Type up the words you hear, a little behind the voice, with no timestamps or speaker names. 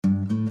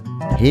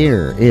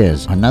Here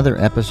is another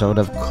episode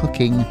of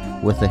Cooking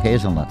with the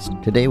Hazelnuts.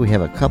 Today we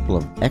have a couple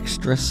of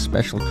extra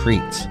special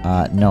treats.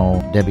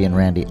 No, Debbie and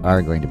Randy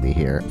are going to be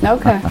here.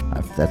 Okay.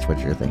 If that's what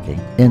you're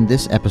thinking. In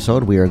this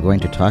episode, we are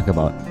going to talk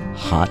about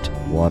hot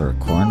water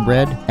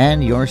cornbread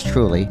and yours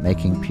truly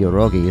making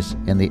pierogies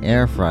in the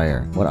air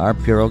fryer. What are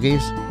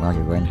pierogies? Well,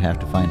 you're going to have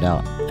to find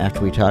out after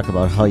we talk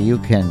about how you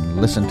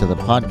can listen to the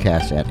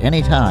podcast at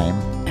any time,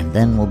 and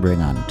then we'll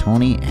bring on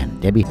Tony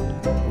and Debbie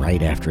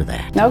right after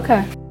that.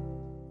 Okay.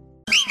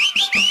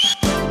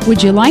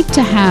 Would you like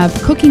to have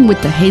Cooking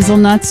with the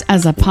Hazelnuts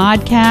as a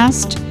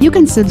podcast? You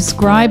can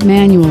subscribe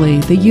manually.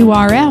 The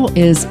URL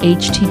is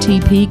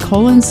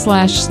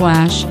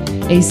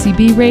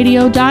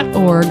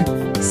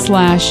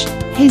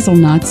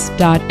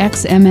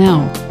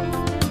http://acbradio.org/hazelnuts.xml.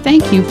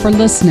 Thank you for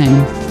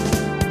listening.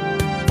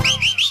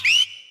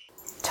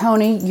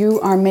 Tony, you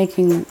are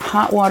making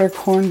hot water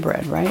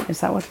cornbread, right?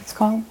 Is that what it's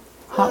called?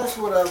 That's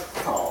what I've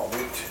called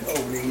it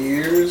over the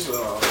years.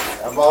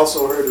 I've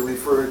also heard it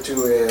referred to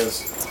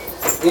as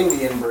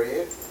Indian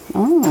bread.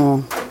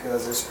 Oh.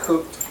 Because it's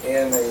cooked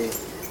in a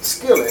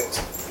skillet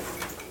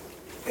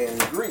and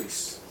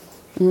grease.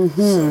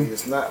 Mm-hmm. So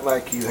it's not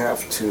like you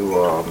have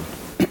to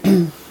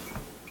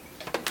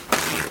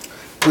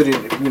put it,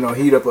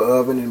 heat up an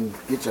oven and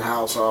get your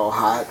house all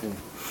hot and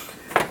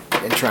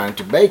trying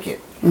to bake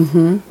it.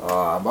 Mm-hmm.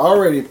 I've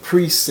already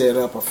pre-set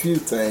up a few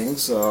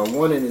things.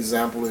 One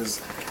example is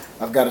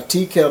I've got a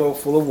tea kettle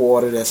full of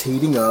water that's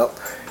heating up.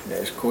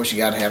 Of course, you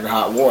got to have the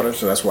hot water,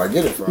 so that's where I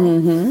get it from.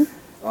 Mm-hmm.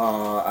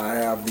 I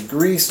have the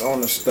grease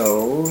on the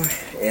stove,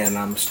 and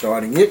I'm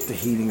starting it to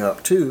heating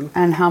up too.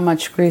 And how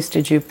much grease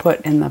did you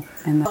put in the?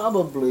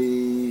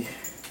 Probably.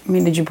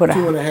 Did you put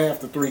 2.5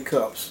 to 3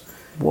 cups.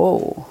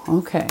 Whoa.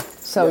 Okay.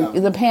 So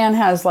Yeah. the pan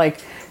has like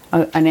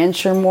an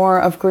inch or more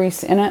of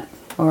grease in it,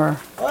 or?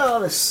 Well,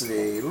 let's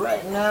see.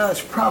 Right now,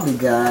 it's probably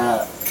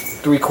got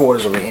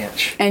 3/4 of an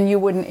inch. And you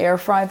wouldn't air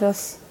fry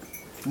this?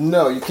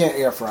 No, you can't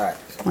air fry it.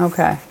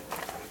 Okay.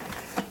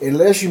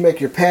 Unless you make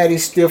your patty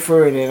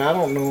stiffer, and then I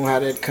don't know how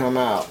that'd come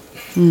out.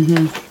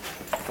 Mm-hmm.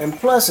 And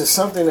plus, it's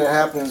something that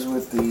happens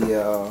with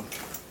the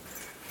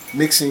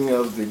mixing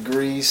of the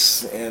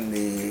grease and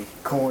the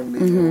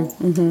cornmeal.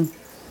 Mm-hmm. Mm-hmm.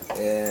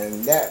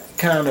 And that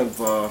kind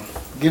of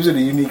gives it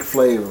a unique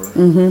flavor.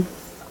 Mm-hmm.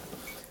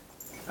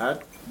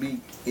 I'd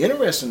be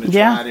interested to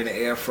Yeah. try it in an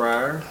air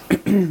fryer.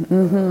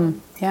 Mm-hmm.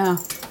 Yeah.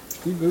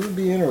 It would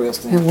be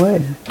interesting. It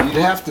would.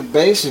 You'd have to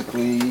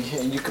basically,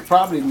 and you could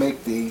probably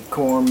make the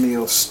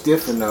cornmeal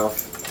stiff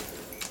enough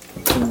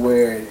to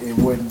where it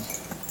would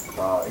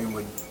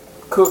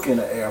cook in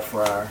an air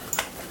fryer.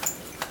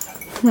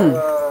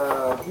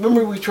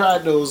 Remember we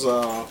tried those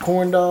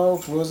corn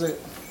dogs? Was it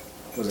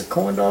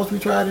corn dogs we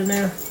tried in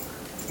there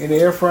in the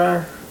air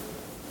fryer?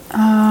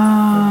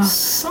 I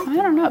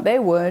don't know. They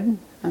would.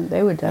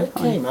 They would It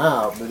definitely. came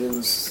out, but it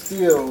was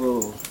still a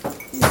little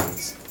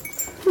easy.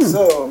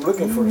 So I'm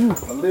looking for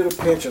a little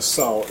pinch of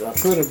salt. I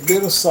put a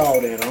bit of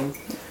salt in them,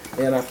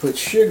 and I put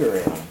sugar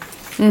in them.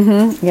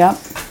 Mm-hmm. Yep.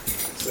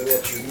 So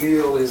that your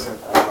meal isn't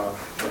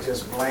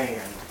just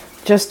bland.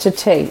 Just to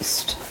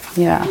taste.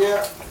 Yeah.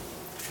 Yeah,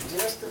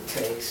 just a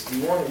taste.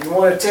 You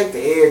want to take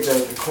the edge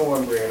of the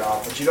cornbread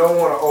off, but you don't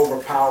want to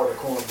overpower the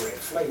cornbread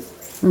flavor.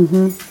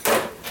 Mm-hmm.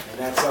 And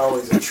that's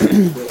always a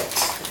trick with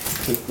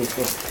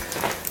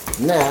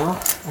Now,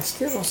 I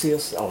still don't see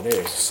us. Oh,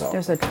 there's salt.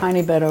 There's a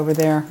tiny bit over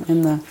there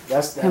in the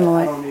That's that.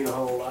 Himalaya. I don't need a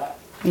whole lot.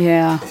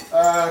 Yeah.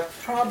 I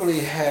probably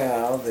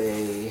have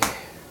I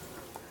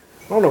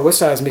don't know, what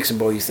size mixing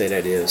bowl you say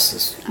that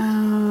is?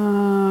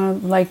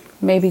 Like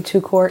maybe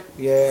 2 quart.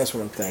 Yeah, that's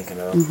what I'm thinking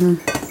of. Mm-hmm.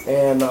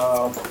 And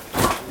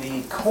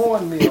the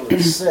cornmeal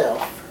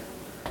itself,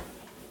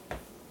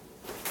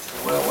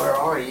 well, where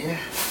are you?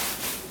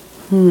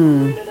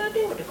 What did I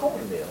do with the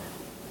cornmeal?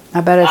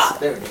 I bet it's.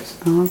 There it is.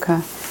 Oh,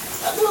 okay.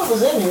 I knew it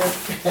was in here.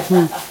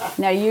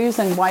 Now you're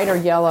using white or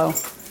yellow?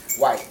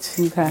 White.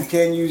 Okay. You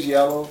can use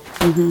yellow.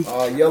 Mm-hmm.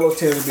 Yellow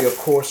tends to be a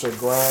coarser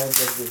grind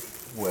of the,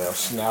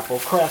 snapple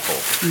crackle.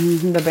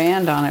 Mm-hmm. The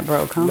band on it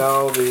broke, huh?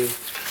 No, the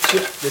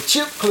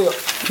chip clip.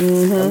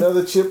 Mm-hmm.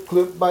 Another chip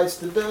clip bites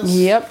the dust.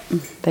 Yep,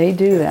 they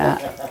do that.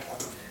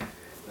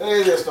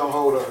 They just don't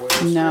hold up well.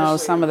 No,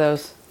 especially some of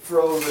those.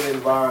 frozen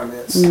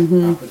environments.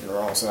 Mm-hmm. I put the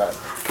wrong side.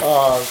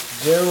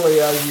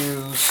 Generally, I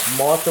use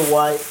Martha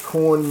White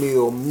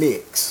cornmeal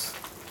mix.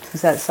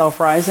 Is that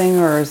self-rising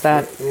or is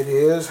that? It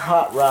is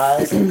hot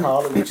rise, they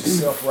call it, which is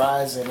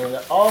self-rising, and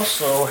it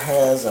also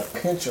has a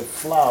pinch of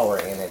flour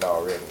in it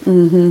already.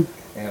 Mm-hmm.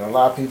 And a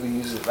lot of people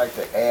like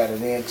to add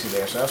it into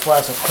there, so that's why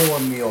it's a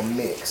cornmeal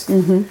mix.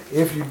 Mm-hmm.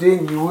 If you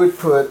didn't, you would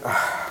put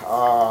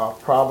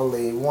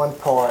probably 1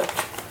 part.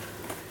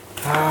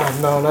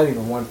 No, not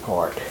even 1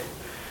 part.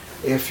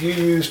 If you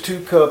use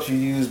 2 cups, you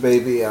use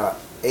maybe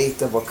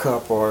 1/8 of a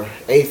cup or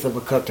 1/8 of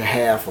a cup to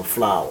half of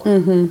flour.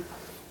 Mm-hmm.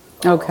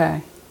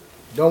 Okay.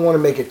 Don't want to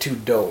make it too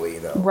doughy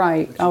though.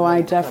 Right. But you Oh, want I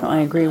it to come definitely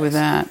out agree with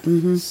nice. that.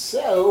 Mm-hmm.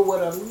 So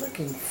what I'm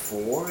looking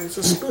for is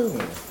a spoon.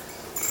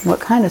 What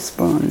kind of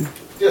spoon?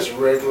 Just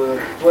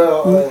regular.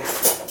 Well,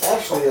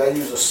 actually I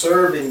use a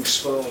serving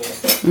spoon.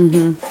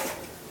 Mm-hmm.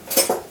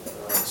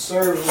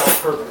 serves my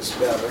purpose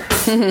better.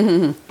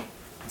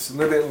 It's a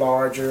little bit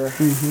larger,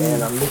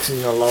 and I'm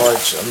mixing a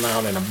large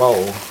amount in a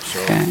bowl.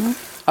 So Okay.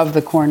 Of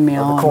the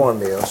cornmeal. of the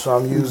cornmeal. So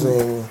I'm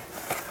using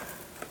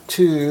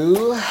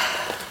 2,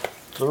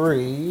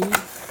 3,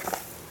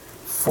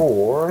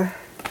 4,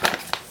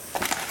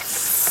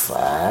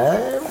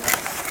 5,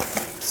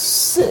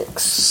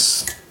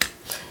 6,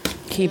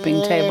 Keeping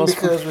And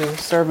tablespoon, because we-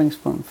 serving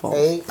spoonful.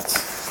 8,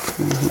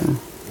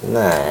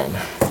 9.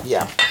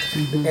 Yeah.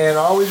 And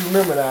always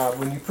remember now,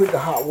 when you put the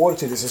hot water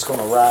to this, it's going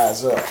to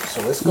rise up.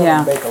 So it's going to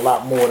Yeah. make a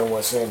lot more than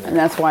what's in And there.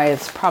 that's why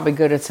it's probably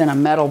good it's in a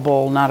metal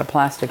bowl, not a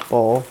plastic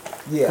bowl.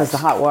 Yes. Because the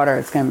hot water,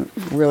 it's going to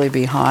really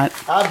be hot.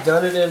 I've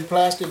done it in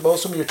plastic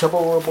bowls. Some of your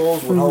Tupperware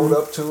bowls will hold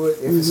up to it.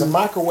 If it's a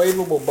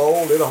microwavable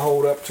bowl, it'll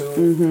hold up to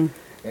it.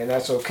 And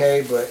that's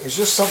okay, but it's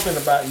just something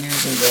about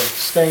using the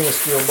stainless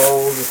steel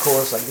bowls. Of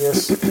course, I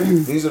guess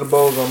these are the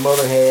bowls my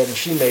mother had, and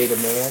she made them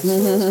in, so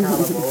it's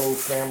kind of an old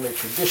family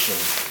tradition.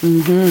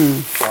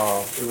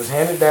 It was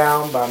handed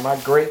down by my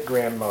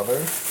great-grandmother.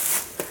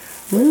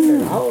 Wait a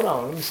minute, hold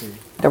on, let me see.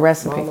 The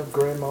recipe. Mama,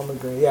 grandmama,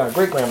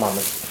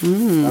 great-grandmama.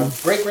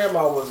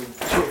 Great-grandma was a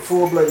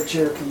full-blooded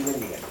Cherokee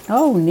Indian.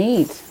 Oh,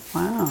 neat.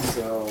 Wow.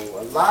 So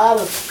a lot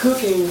of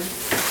cooking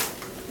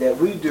that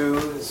we do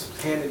is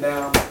handed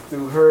down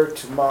through her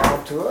to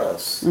mom to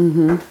us.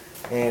 And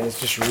it's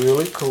just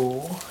really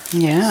cool.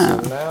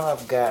 Yeah. So now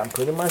I'm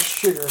putting my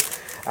sugar.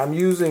 I'm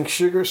using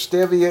sugar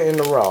stevia in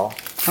the raw.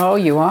 Oh,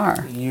 you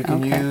are. You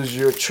can Okay. use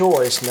your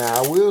choice.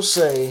 Now I will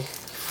say,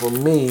 for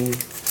me,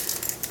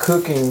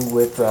 cooking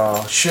with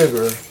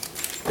sugar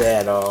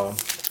that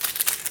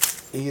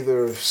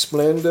either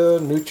Splenda,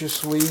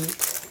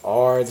 NutraSweet,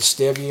 or the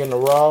stevia in the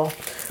raw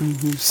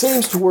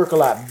seems to work a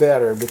lot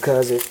better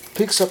because it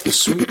picks up the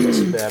sweetness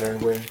better.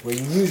 When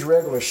you use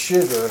regular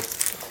sugar,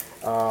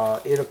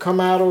 it'll come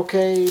out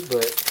okay,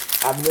 but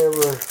I've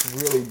never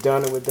really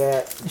done it with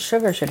that. The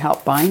sugar should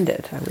help bind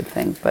it, I would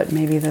think, but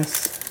maybe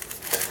this.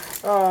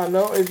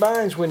 No, it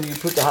binds when you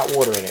put the hot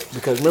water in it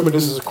because remember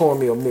this is a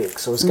cornmeal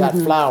mix, so it's got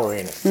flour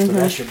in it, so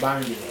that's your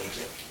binding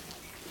agent.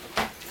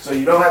 So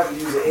you don't have to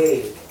use an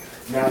egg.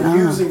 Now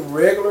using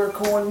regular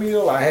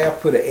cornmeal, I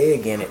have put an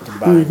egg in it to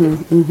bind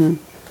it. And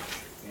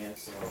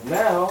so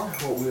now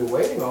what we're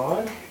waiting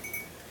on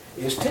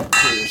is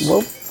temperatures.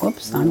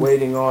 Whoops. We're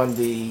waiting on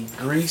the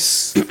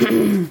grease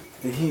to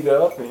heat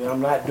up, and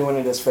I'm not doing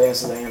it as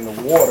fast as I am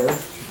the water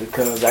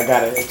because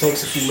it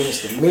takes a few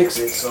minutes to mix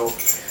it. So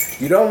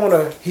you don't want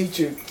to heat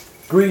your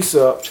grease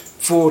up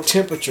full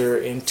temperature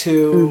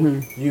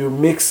until you're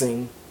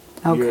mixing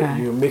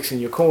you're mixing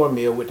your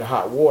cornmeal with the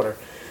hot water.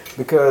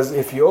 Because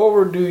if you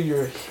overdo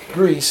your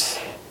grease,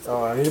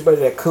 anybody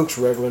that cooks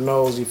regular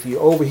knows if you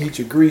overheat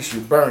your grease, you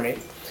burn it.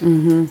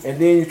 And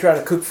then you try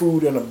to cook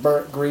food in a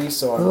burnt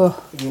grease, or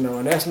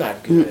and that's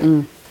not good.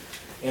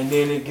 And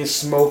then it gets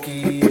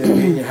smoky, and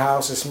then your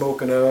house is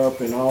smoking up,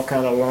 and all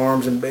kind of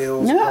alarms and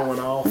bells going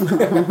off.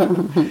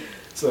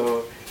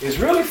 So it's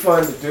really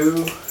fun to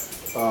do.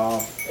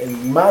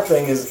 And my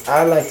thing is,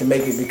 I like to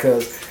make it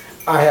because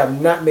I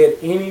have not met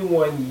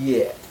anyone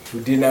yet who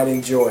did not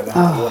enjoy the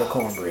hot water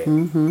cornbread.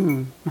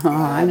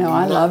 I know,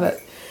 I love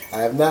it.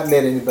 I have not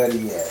met anybody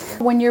yet.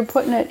 When you're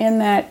putting it in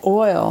that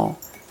oil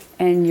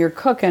and you're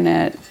cooking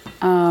it,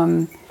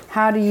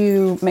 how do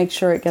you make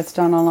sure it gets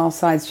done on all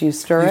sides? Do you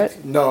stir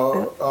it?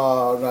 No,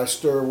 I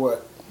stir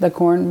what? The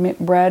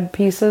cornbread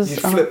pieces? You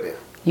flip it.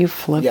 You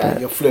flip Yeah, it.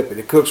 you'll flip it.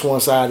 It cooks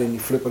one side and you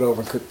flip it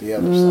over and cook the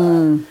other side.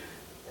 And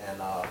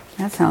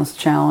That sounds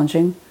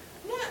challenging.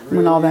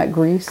 With all that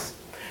grease.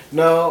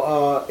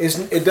 no,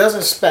 it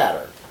doesn't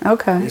spatter.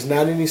 Okay. It's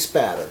not any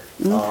spatter.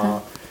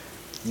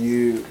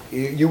 You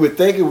would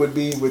think it would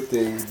be with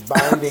the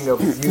binding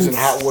of using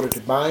hot water to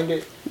bind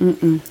it,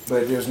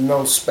 but there's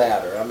no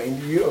spatter. I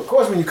mean, of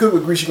course, when you cook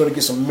with grease, you're going to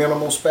get some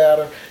minimal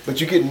spatter,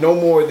 but you get no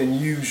more than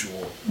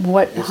usual.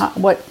 What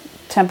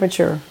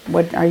temperature?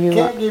 What are you?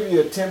 Can't give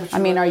you a temperature. I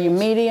mean, are you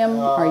medium?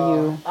 Are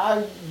you?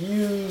 I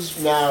use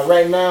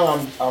right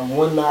now I'm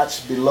 1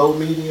 notch below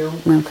medium,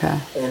 Okay.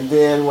 and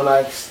then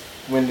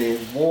when the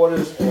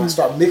water's and I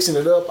start mixing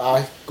it up,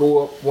 I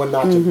go up 1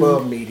 notch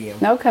above medium.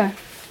 Okay.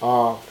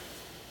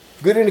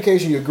 Good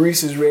indication your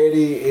grease is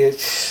ready.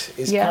 It's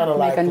kind of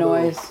like make a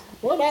noise.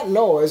 Well, not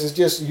noise. It's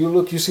just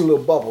you see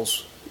little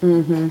bubbles,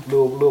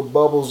 little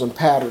bubbles and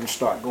patterns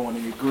start going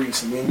in your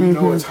grease, and then you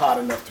know it's hot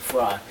enough to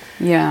fry.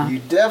 Yeah. You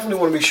definitely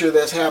want to be sure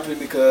that's happening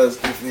because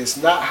if it's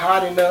not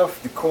hot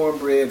enough, the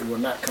cornbread will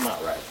not come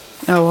out right.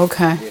 Oh,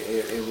 okay.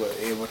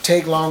 It will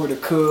take longer to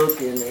cook,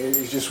 and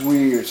it's just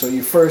weird. So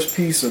your first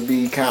piece will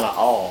be kind of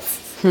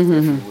off, if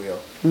you will.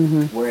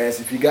 Whereas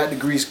if you got the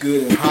grease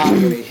good and hot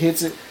when it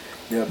hits it.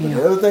 Yeah, but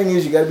the other thing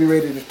is you got to be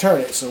ready to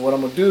turn it. So what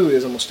I'm going to do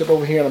is I'm going to step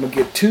over here and I'm going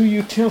to get 2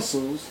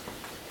 utensils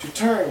to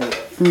turn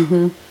with.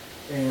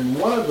 And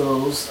one of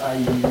those I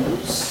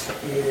use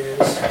is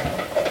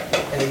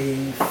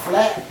a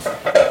flat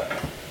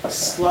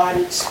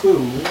slotted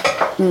spoon.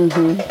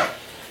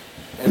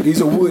 And these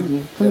are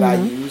wooden that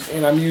I use.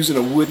 And I'm using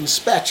a wooden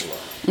spatula.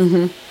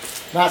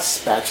 Not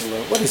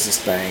spatula. What is this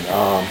thing?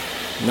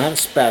 Not a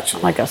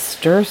spatula. Like a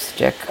stir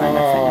stick kind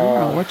of thing. I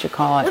don't know what you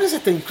call it. What is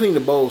that thing you clean the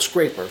bowl?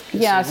 Scraper. It's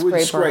Yeah, a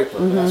wooden scraper.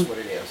 scraper. That's what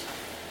it is.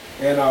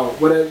 And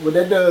what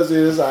that does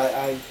is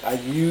I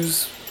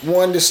use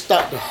one to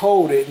stop to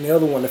hold it and the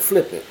other one to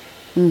flip it.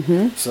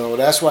 So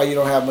that's why you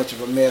don't have much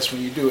of a mess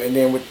when you do it. And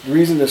then the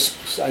reason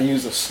I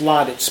use a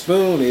slotted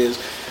spoon is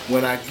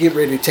when I get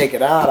ready to take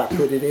it out, I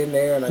put it in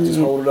there and I just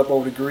hold it up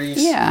over the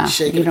grease. Yeah,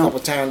 Shake you it a couple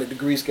times, let the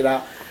grease get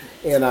out.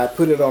 And I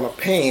put it on a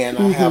pan.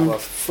 I have a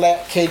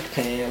flat cake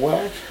pan.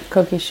 What?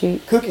 Cookie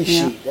sheet. Cookie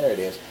Yeah. sheet. There it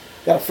is.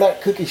 Got a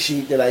flat cookie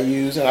sheet that I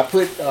use. And I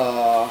put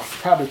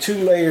probably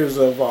 2 layers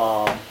of,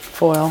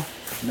 Foil.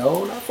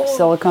 no, not foil.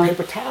 Silicone?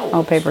 Paper towels.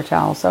 Oh, paper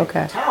towels.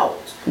 Okay. Towels.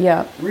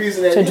 Yeah.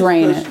 Reason that To is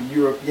drain because it.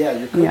 You're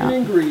cooking Yeah.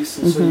 in grease,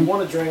 and so you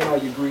want to drain all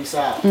your grease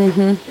out,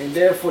 and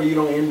therefore you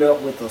don't end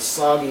up with a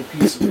soggy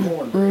piece of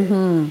cornbread.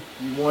 You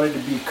want it to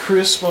be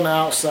crisp on the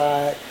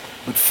outside,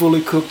 but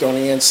fully cooked on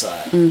the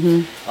inside.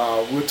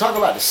 We'll talk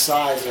about the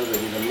size of it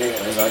in a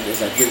minute as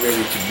I get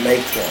ready to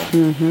make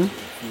them.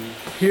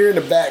 Here in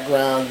the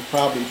background, you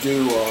probably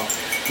do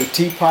the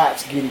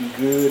teapot's getting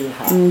good and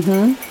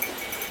hot.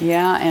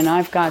 Yeah, and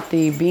I've got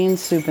the bean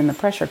soup in the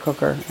pressure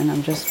cooker, and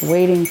I'm just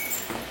waiting.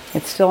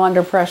 It's still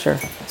under pressure.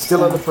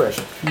 Still under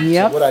pressure.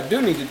 Yep. So what I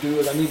do need to do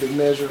is I need to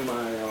measure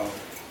my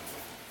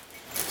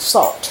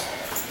salt.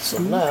 So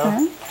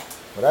now,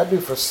 what I do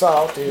for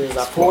salt is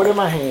I pour it in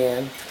my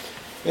hand,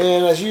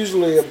 and that's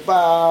usually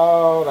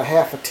about a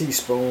half a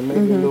teaspoon,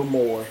 maybe a little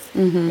more.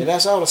 And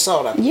that's all the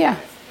salt I put. Yeah,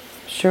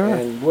 sure.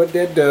 And what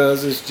that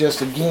does is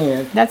just,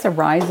 again, That's a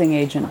rising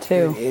agent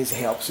too. it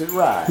helps it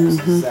rise.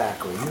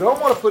 Exactly. You don't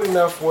want to put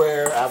enough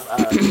where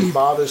it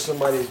bothers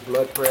somebody's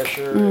blood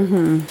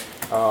pressure.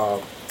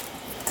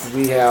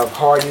 We have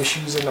heart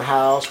issues in the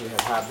house. We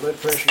have high blood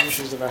pressure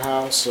issues in the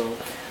house. So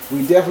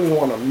we definitely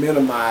want to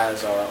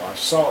minimize our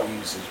salt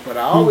usage. But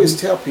I always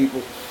tell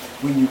people,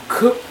 when you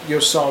cook your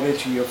salt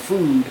into your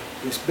food,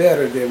 it's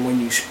better than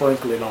when you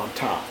sprinkle it on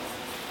top.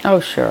 Oh,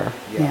 sure.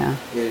 Yeah.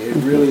 It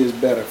really is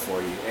better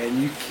for you.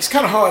 And it's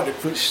kind of hard to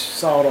put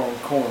salt on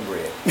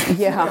cornbread.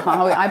 Yeah,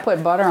 I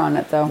put butter on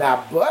it though.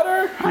 Now,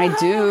 butter? I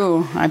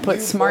do. I put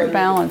You Smart butter-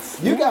 Balance.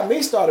 You got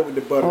me started with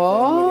the butter.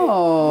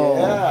 Oh.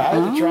 Yeah, I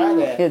had to try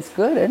that. It's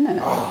good, isn't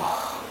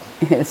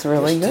it? It's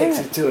really Just takes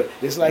good. it to it.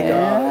 It's like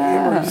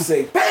Yeah. Emery used to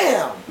say,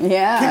 bam!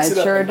 Yeah, Kicks it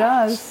up sure a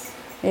notch. does.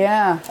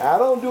 Yeah. I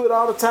don't do it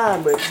all the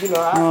time, but you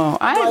know,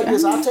 I- like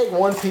this. I'll take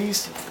one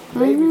piece,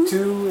 maybe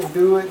two, and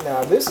do it.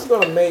 Now this is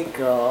going to make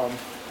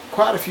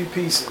quite a few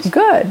pieces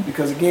Good.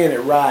 because again,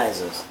 it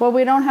rises. Well,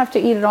 we don't have to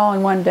eat it all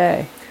in one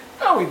day.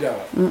 No, we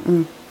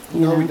don't.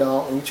 No, we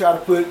don't. And we try to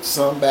put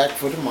some back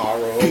for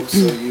tomorrow. So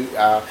you,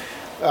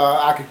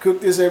 I could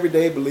cook this every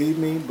day, believe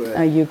me,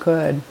 but You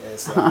could.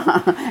 it's,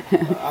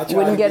 I try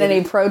Wouldn't to get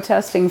any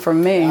protesting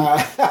from me.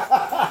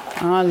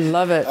 I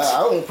love it. I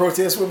don't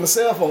protest with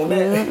myself on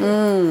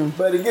that,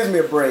 but it gives me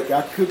a break.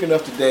 I cook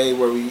enough today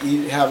where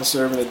we have a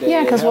serving a day. Yeah,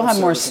 and 'cause we'll have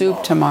more serving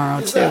soup tomorrow,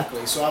 too.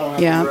 Exactly, so I don't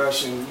have Yeah. to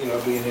rush and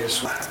be in here.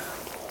 So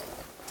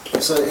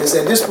it's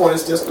at this point,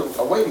 it's just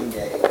a waiting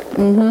game.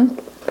 Yeah,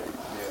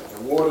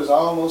 the water's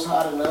almost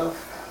hot enough.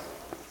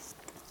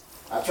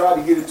 I tried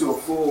to get it to a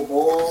full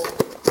boil.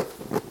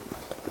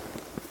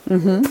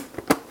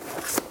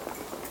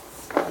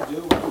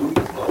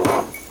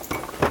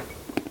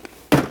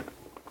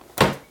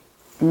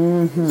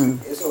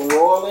 It's a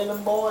roiling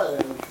and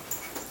boiling.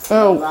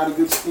 A lot of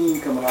good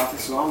steam coming off it,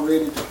 so I'm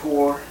ready to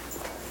pour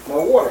my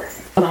water.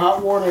 Put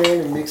hot water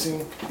in and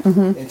mixing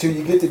until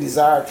you get the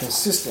desired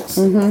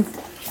consistency.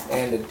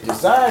 And the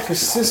desired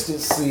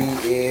consistency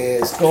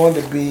is going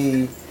to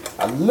be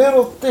a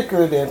little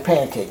thicker than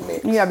pancake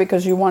mix. Yeah,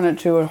 because you want it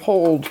to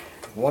hold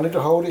Want it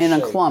to hold its in a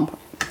shape. clump,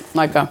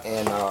 like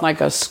And,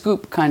 a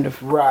scoop kind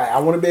of. Right, I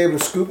want to be able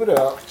to scoop it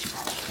up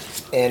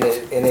and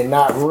it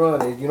not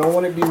runny. You don't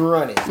want it to be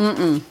runny.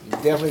 You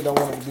definitely don't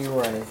want it to be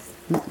runny.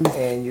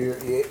 And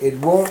it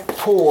won't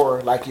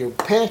pour like your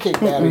pancake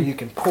batter. You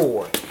can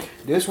pour.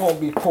 This won't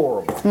be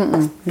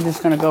pourable. You're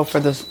just gonna go for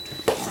this.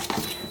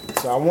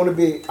 So I want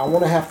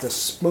to have to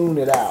spoon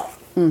it out.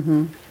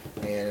 And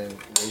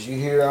as you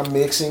hear, I'm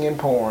mixing and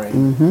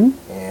pouring.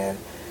 And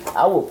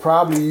I will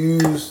probably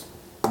use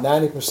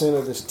 90%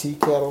 of this tea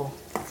kettle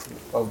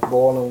of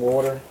boiling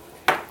water.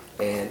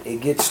 And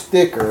it gets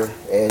thicker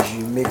as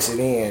you mix it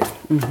in.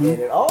 And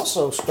it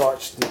also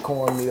starts the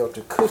cornmeal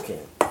to cooking.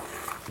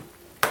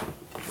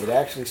 It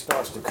actually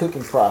starts the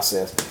cooking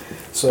process.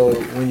 So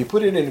when you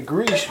put it in the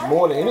grease,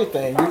 more than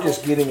anything, you're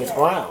just getting it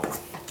brown.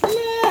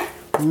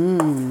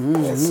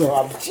 And so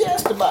I've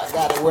just about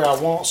got it where I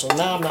want, so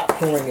now I'm not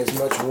pouring as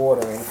much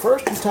water in. The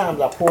first 2 times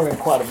I pour in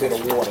quite a bit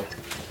of water.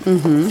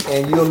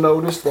 And you'll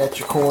notice that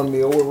your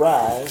cornmeal will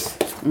rise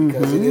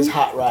because it is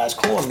hot rise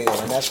cornmeal,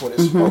 and that's what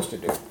it's supposed to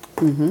do.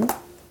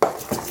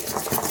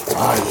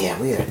 Oh yeah,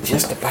 we are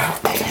just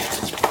about there.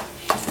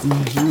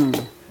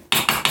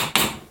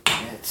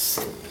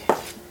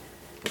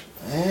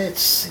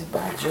 Let's see,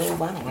 by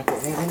Jove, I don't have to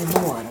add any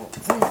more, I don't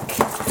think.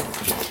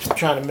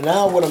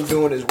 Now what I'm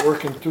doing is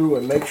working through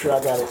and make sure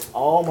I got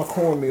all my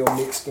cornmeal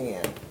mixed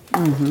in.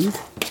 And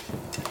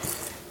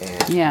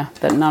Yeah,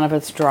 that none of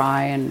it's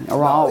dry and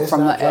raw it's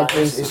from not the dry.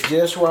 edges. It's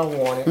just where I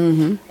want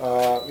it.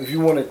 If you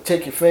want to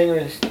take your finger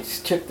and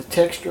check the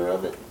texture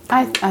of it.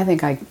 I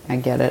think I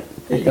get it.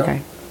 There you go.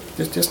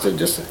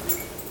 Just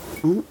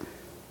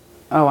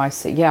Oh, I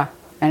see. Yeah,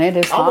 and it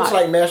is hot. almost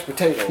like mashed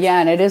potatoes. Yeah,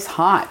 and it is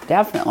hot.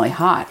 Definitely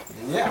hot.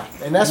 Yeah,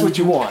 and that's what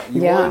you want.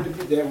 You Yeah.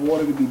 want that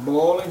water to be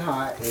boiling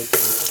hot. Yeah,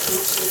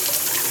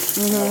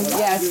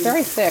 it's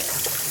very thick,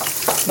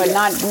 but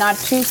Yeah. not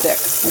too thick.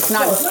 It's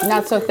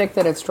not so thick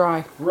that it's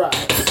dry. Right.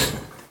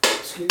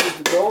 Excuse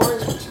the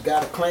noise, but you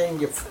gotta clean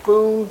your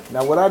spoon.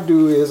 Now what I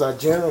do is I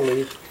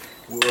generally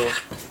will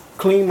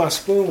clean my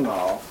spoon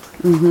off.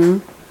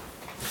 And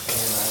I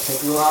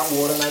take a little hot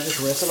water and I just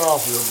rinse it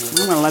off real I'm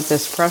good. gonna let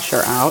this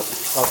pressure out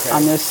Okay.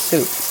 on this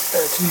soup. So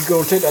you're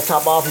gonna take that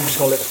top off and you're just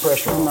gonna let the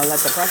pressure I'm on. gonna let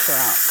the pressure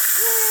out.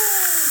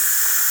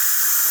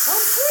 I'm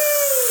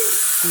free!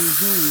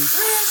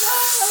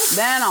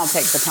 Then I'll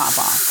take the top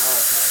off.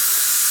 Okay.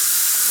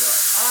 Well,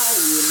 I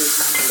will make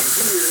mine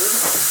over here.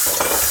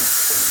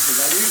 Because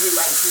I usually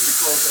like to keep it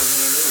close at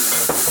hand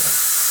anyway.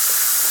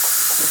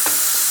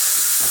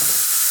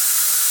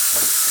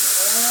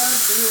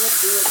 Do it.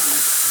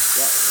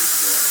 That way is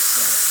good.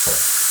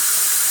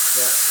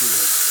 That's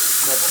good.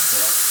 Bubble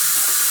cup.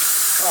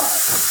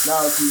 Alright.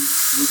 Now if you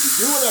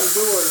do what I'm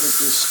doing with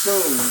this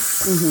spoon,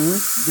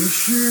 be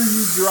sure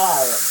you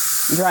dry it.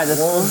 Dry the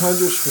spoon.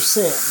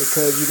 100%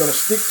 because you're going to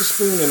stick the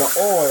spoon in the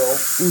oil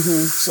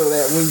so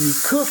that when you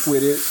cook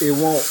with it, it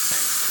won't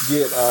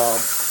get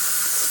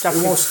Stuck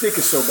it won't in- stick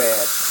it so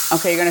bad.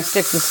 Okay, you're gonna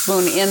stick the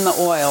spoon in the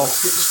oil.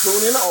 Stick the spoon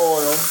in the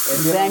oil, and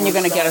Then you're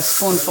gonna get a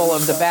spoonful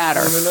of the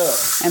batter Spoon it up.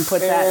 and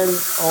put that. And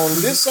on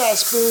this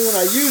size spoon,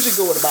 I usually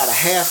go with about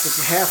half the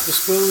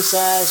spoon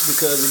size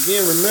because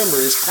again, remember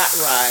it's hot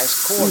rise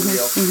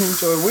cornmeal,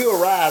 so it will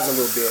rise a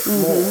little bit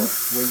more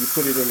when you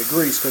put it in the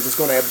grease because it's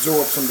going to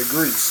absorb some of the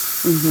grease,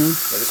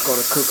 but it's going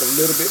to cook a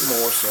little bit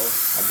more. So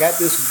I got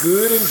this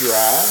good and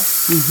dry.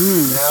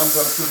 Now I'm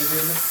going to put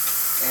it in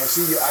there, and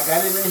see, I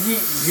got it in the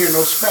heat. You hear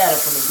no spatter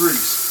from the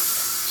grease.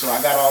 So I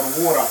got all the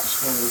water off the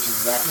spoon, which is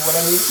exactly what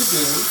I need to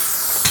do.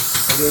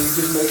 And then you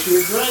just make sure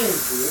it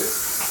drains good.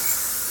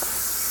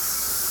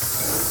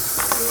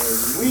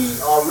 And we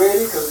are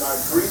ready because my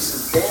grease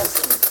is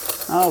dancing.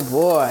 Oh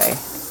boy,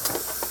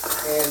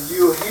 And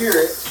you'll hear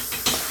it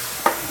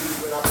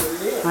when I put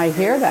it in. I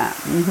hear that.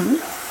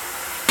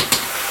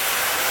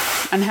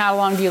 And how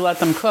long do you let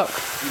them cook?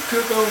 You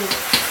cook them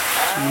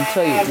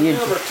Until I've you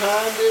never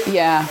timed it.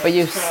 Yeah, but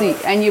you see,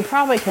 and you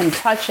probably can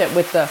touch it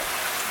with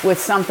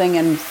something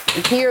and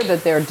hear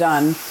that they're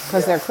done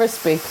because they're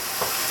crispy.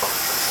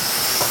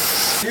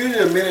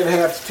 Usually a minute and a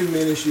half to 2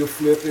 minutes, you'll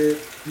flip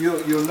it.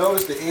 You'll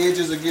notice the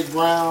edges will get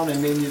brown,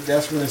 and then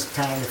that's when it's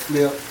time to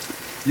flip.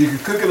 You can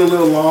cook it a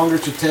little longer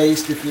to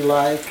taste if you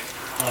like.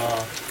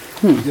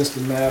 Just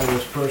a matter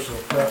of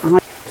personal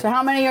preference. So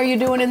how many are you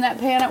doing in that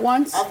pan at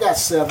once? I've got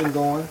 7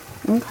 going.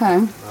 Okay.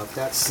 I've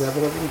got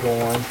 7 of them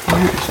going.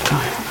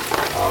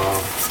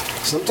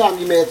 Sometimes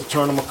you may have to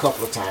turn them a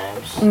couple of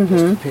times. Just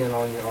depending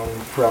on your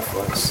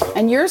preference. So.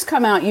 And yours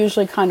come out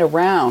usually kind of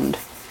round.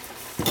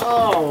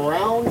 Oh,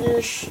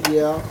 roundish,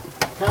 yeah.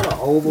 Kind of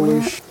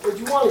ovalish. But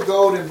you want it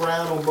golden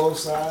brown on both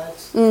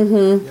sides.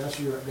 That's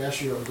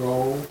your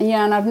goal.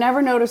 Yeah, and I've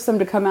never noticed them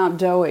to come out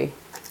doughy.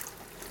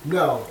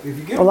 No, if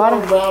you get A lot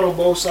golden of- brown on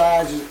both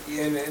sides,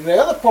 and the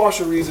other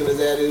partial reason of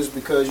that is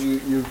because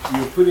you're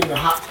putting the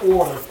hot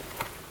water,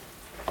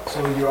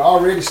 so you're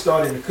already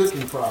starting the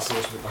cooking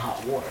process with the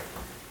hot water.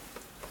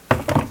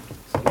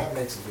 So that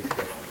makes a big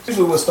difference.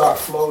 Usually will start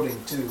floating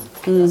too.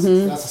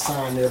 That's a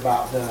sign they're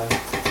about done.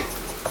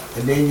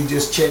 And then you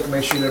just check,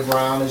 make sure they're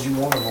brown as you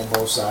want them on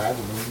both sides,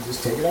 and then you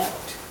just take it out.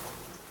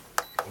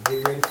 And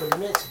get ready for the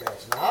next batch.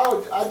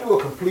 Now I do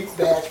a complete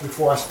batch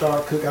before I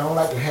start cooking. I don't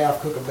like to half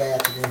cook a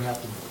batch and then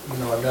have to,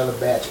 another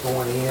batch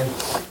going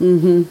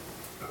in.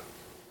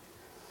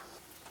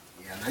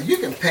 Yeah, now you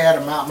can pat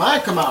them out.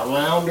 Mine come out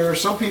rounder.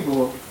 Some people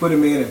will put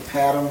them in and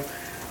pat them.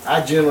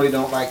 I generally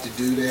don't like to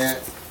do that.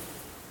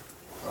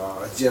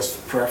 It's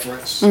just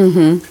preference.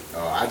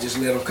 I just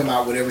let them come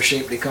out whatever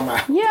shape they come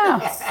out.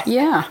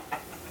 Yeah.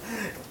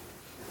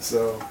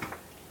 So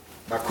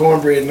my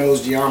cornbread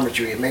knows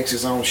geometry. It makes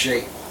its own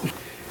shape.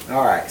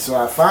 All right, so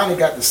I finally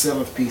got the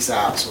 7th piece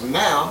out. So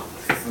now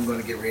I'm going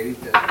to get ready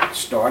to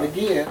start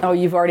again. Oh,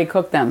 you've already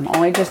cooked them.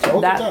 Only just Those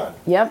are that. done.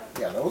 Yep.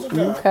 Yeah, those are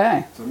done.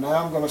 Okay. So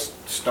now I'm going to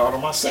start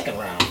on my second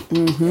round.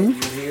 You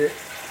hear it?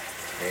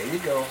 There you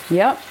go.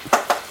 Yep.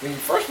 When you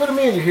first put them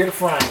in, you hear the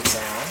frying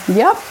sound.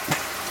 Yep.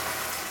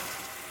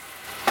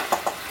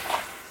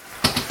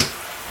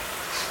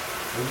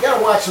 You got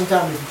to watch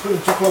sometimes if you put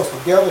them too close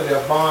together,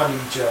 they'll bond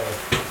each other.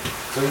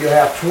 So you'll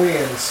have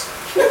twins.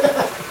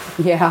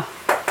 Yeah.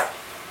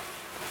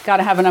 Got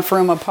to have enough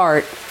room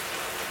apart.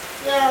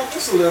 Yeah,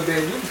 just a little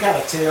bit. You can kind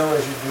of tell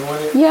as you're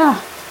doing it. Yeah.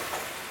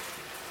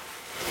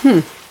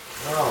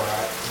 All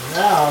right.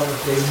 Now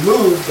they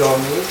moved on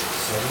me,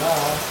 so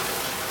now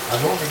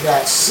I've only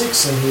got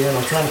 6 in here, and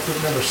I'm trying to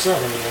put number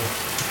 7 in.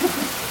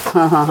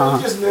 So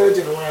just nudge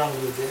it around a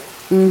little bit.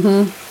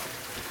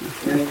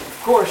 And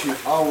of course, you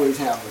always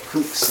have the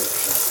cook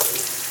section.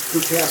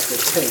 Cook has to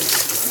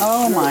taste.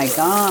 Oh my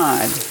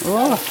God.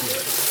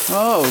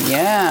 Oh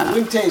yeah.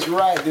 We can taste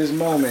right this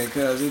moment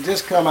because it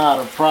just come out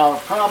of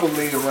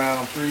probably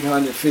around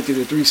 350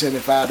 to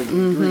 375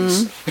 degree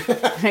grease.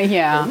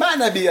 Yeah. It might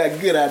not be a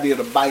good idea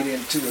to bite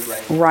into it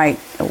right now. Right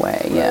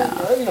away, yeah.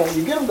 But,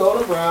 you get them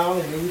golden brown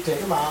and then you take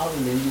them out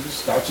and then you just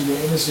start your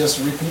game. It's just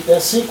repeat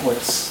that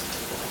sequence.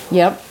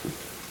 Yep.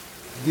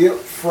 Dip,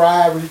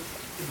 fry,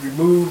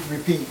 remove,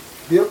 repeat.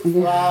 Dip,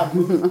 fry,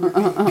 remove,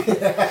 repeat.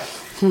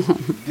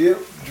 Dip,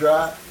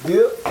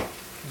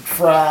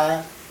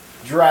 fry,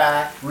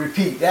 dry,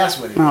 repeat. That's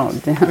what it is. Oh,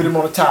 damn. Put them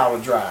on a towel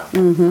and dry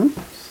them.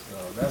 So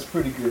that's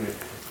pretty good.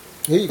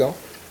 Here you go.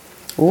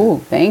 Ooh,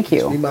 thank Be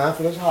you.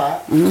 mindful it's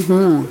hot.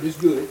 It's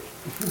good.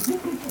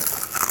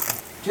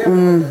 Tell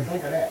me what you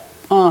think of that.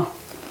 Oh,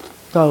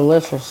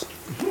 delicious.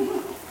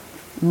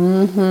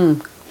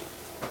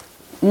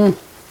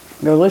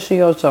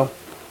 Delicioso.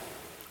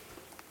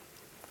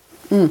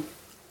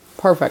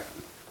 Perfect.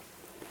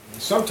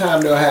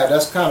 Sometimes they'll have,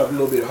 that's kind of a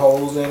little bit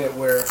holes in it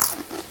where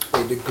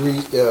the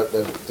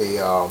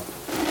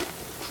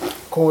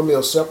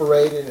cornmeal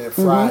separated and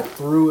fried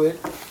through it.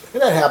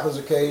 And that happens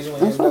occasionally.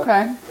 That's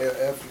okay.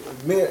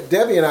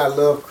 Debbie and I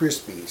love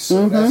crispy,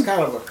 so that's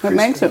kind of a crispy. It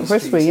makes it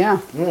crispy, yeah.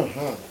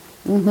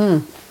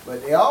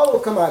 But they all will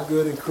come out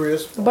good and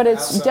crisp. But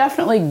it's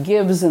definitely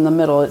gives in the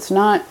middle. It's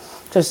not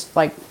just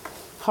like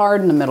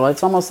hard in the middle.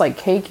 It's almost like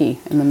cakey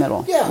in the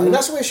middle. Yeah, and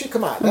that's where it should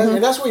come out.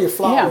 And that's where your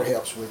flour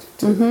helps with it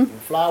too. Your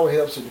flour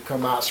helps it to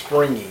come out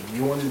springy.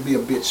 You want it to be a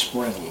bit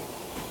springy.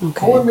 Okay.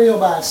 Cornmeal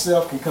by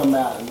itself can come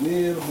out a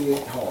little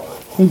bit hard.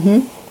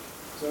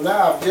 So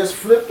now I've just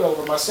flipped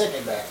over my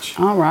second batch.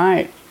 All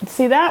right.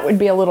 See, that would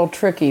be a little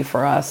tricky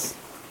for us.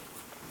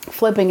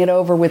 Flipping it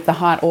over with the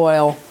hot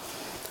oil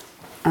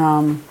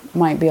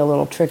might be a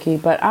little tricky,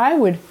 but I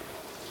would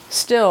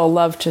still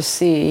love to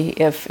see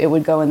if it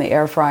would go in the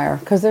air fryer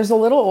because there's a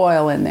little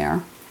oil in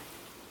there.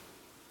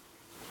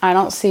 I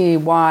don't see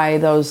why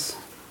those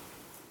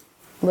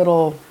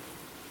little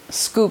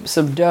scoops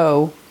of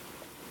dough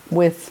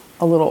with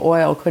a little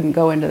oil couldn't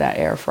go into that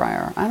air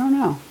fryer. I don't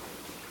know.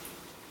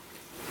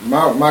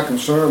 My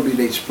concern would be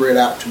they spread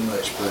out too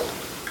much, but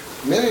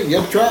man, you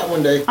have to try it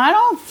one day. I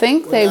don't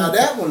think they. Now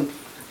that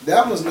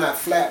one's not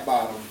flat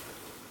bottom.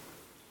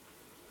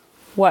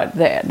 What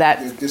that?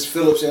 This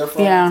Phillips air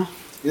fryer. Yeah.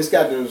 It's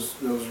got those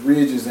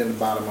ridges in the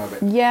bottom of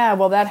it. Yeah.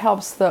 Well, that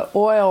helps the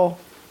oil.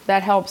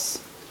 That helps.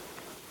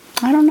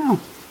 I don't know.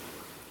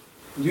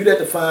 You'd have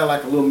to find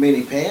like a little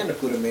mini pan to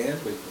put them in,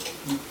 but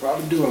you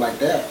probably do it like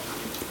that.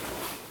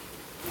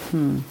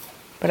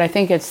 But I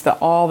think it's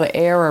all the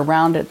air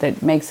around it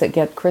that makes it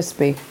get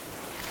crispy.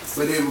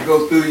 But it would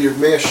go through your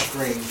mesh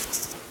screen.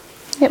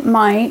 It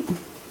might.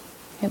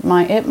 It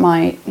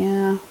might.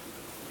 Yeah.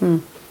 I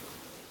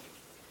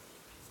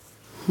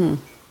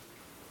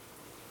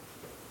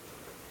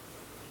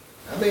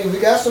mean, we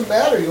got some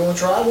batter. You want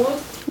to try one?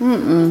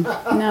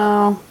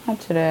 No, not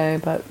today,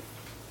 but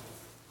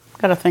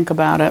gotta think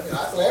about it.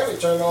 I'd gladly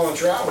turn on and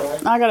try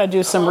one. I gotta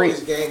do some I'm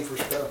always game for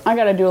stuff. I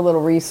gotta do a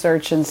little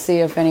research and see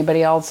if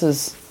anybody else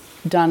has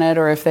done it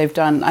or if they've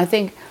done. I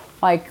think,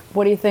 like,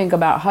 what do you think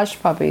about Hush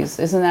Puppies?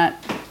 Isn't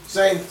that?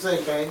 Same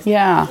thing.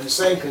 Yeah. The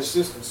same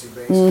consistency,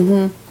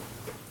 basically.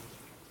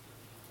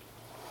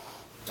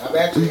 I've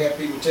actually had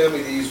people tell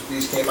me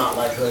these came out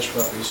like Hush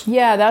Puppies.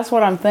 Yeah, that's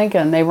what I'm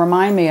thinking. They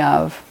remind me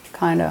of,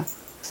 kind of.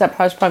 Except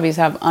Hush Puppies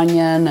have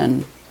onion,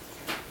 and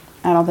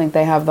I don't think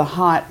they have the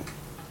hot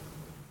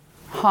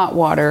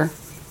water.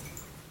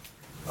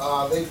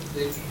 They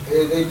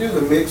do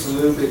the mix a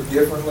little bit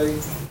differently.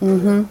 It's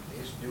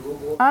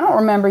doable. I don't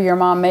remember your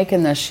mom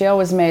making this. She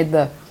always made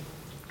the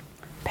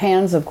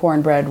pans of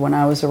cornbread when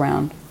I was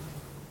around.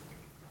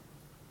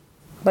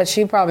 But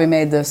she probably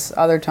made this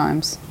other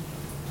times.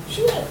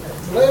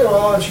 Later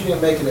on, she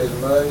didn't make it as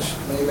much.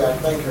 Maybe I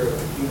think it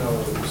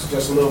was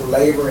just a little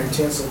labor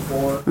intensive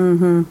for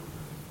her.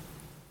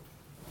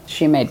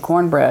 She made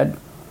cornbread,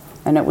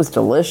 and it was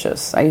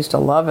delicious. I used to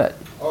love it.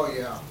 Oh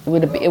yeah.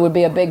 It would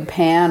be a big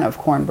pan of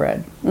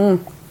cornbread.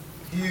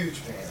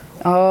 Huge pan.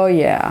 Oh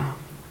yeah.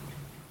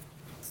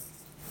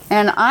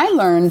 And I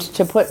learned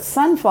to put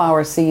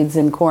sunflower seeds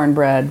in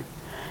cornbread.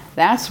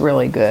 That's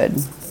really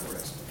good.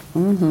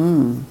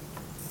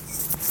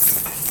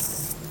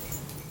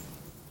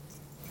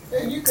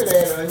 And you could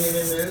add onion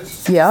in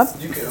this. Yep.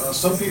 You could.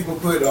 Some people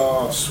put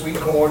sweet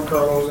corn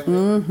kernels in it.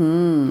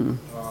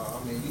 I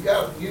mean,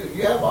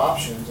 you have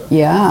options.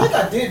 Yeah. I think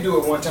I did do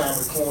it one time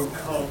with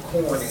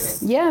corn in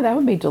it. Yeah, that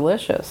would be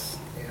delicious.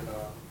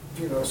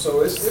 And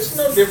so it's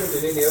no different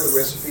than any other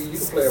recipe. You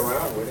can play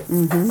around with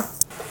it.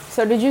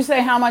 So did you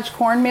say how much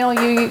cornmeal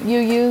you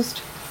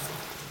used?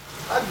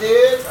 I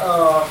did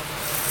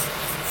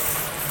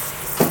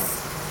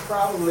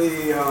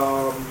probably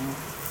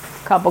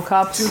Couple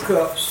cups? 2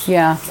 cups.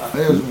 Yeah.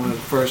 There's one of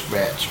the first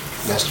batch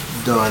that's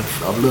done,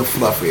 a little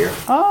fluffier.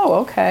 Oh,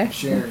 okay.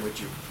 Sharing with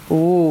you.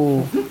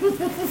 Ooh.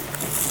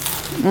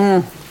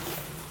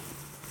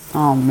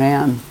 Oh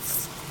man.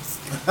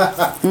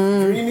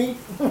 Dreamy.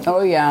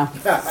 Oh yeah.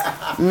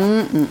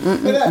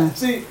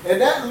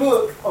 And that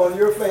look on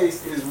your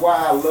face is why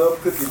I love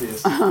cooking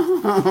this.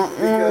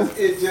 Because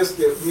it just,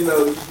 you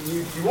know,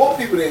 you want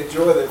people to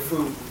enjoy their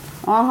food.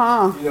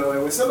 You know,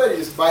 and when somebody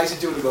just bites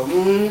into it and go,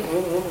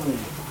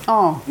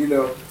 Oh. you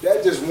know,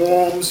 that just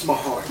warms my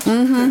heart.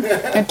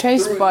 It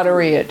tastes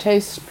buttery.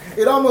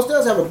 It almost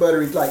does have a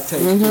buttery-like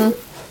taste to it.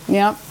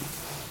 Yep.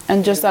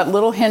 And just that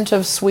little hint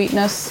of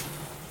sweetness.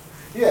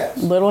 Yes.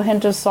 Little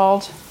hint of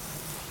salt.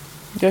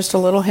 Just a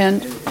little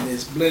hint. And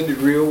it's blended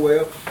real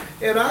well.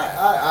 And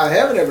I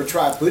haven't ever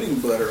tried putting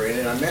butter in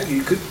it. I imagine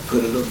you could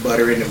put a little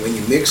butter in it when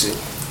you mix it.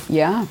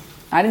 Yeah.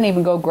 I didn't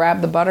even go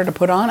grab the butter to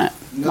put on it.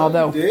 No,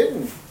 Although, you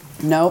didn't.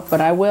 Nope, but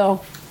I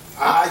will.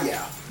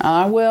 Yeah.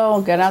 I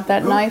will. Get out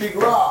that knife.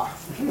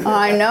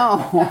 I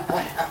know.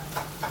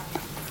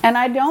 And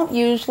I don't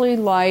usually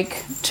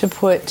like to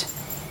put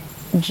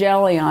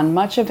jelly on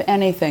much of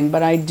anything,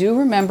 but I do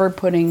remember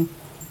putting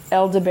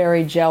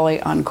elderberry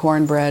jelly on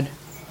cornbread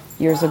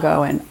years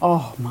ago, and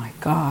oh my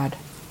God,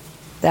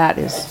 that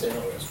is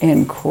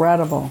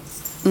incredible.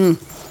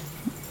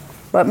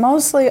 But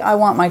mostly I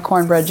want my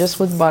cornbread just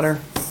with butter.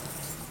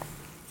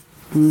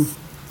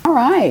 All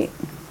right.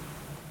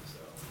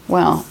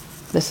 Well,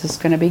 this is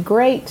going to be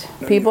great.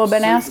 People have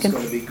been asking. It's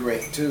going to be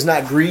great too. It's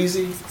not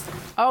greasy.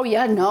 Oh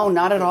yeah, no,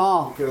 not at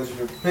all. Because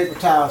your paper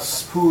towel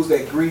pulls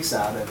that grease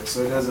out of it,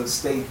 so it doesn't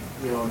stay,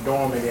 you know,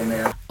 dormant in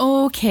there.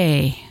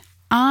 Okay,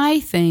 I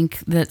think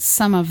that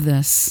some of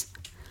this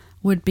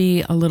would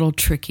be a little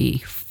tricky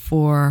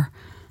for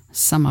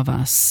some of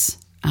us.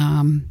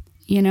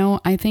 You know,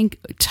 I think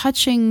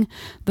touching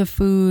the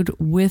food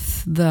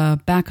with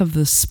the back of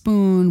the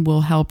spoon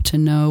will help to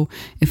know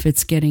if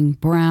it's getting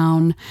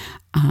brown.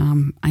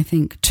 I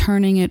think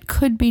turning it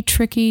could be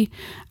tricky.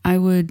 I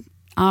would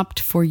opt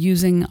for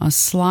using a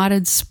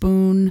slotted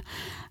spoon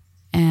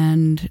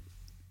and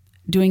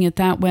doing it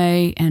that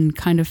way and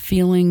kind of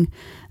thinking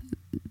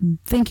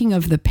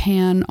of the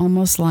pan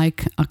almost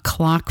like a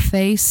clock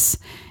face.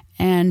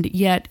 And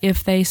yet,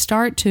 if they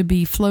start to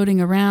be floating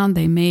around,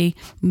 they may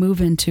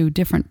move into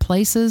different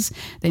places.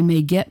 They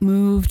may get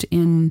moved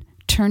in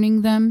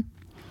turning them.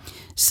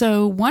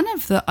 So one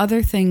of the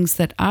other things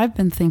that I've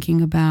been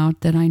thinking about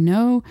that I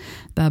know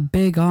the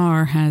Big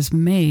R has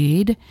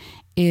made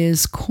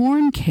is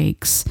corn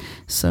cakes.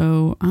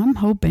 So I'm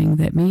hoping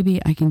that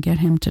maybe I can get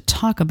him to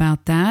talk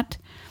about that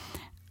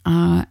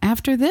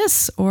after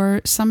this or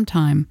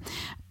sometime,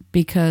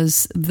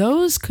 because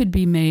those could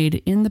be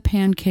made in the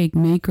pancake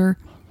maker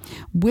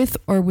with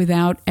or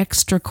without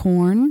extra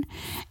corn.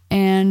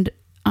 And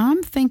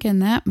I'm thinking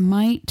that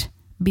might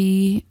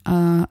be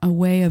a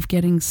way of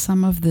getting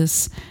some of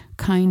this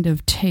kind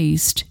of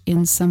taste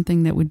in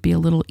something that would be a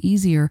little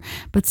easier.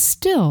 But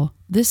still,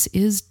 this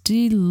is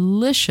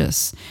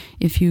delicious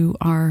if you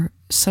are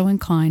so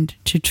inclined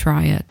to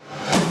try it.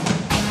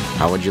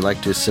 How would you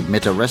like to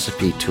submit a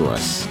recipe to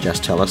us?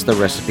 Just tell us the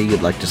recipe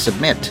you'd like to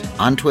submit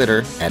on Twitter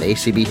at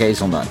ACB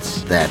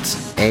Hazelnuts.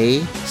 That's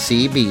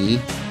ACB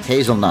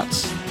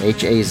Hazelnuts,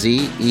 Hazelnuts.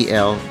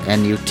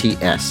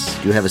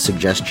 Do you have a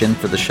suggestion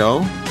for the show?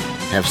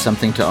 Have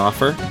something to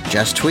offer?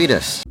 Just tweet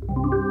us.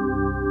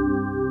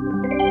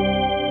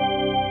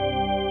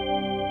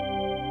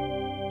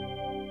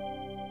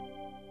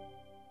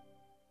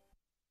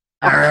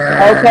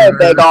 Okay,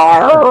 Big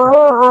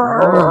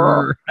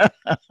R.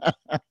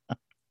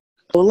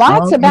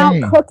 Lots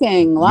about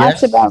cooking.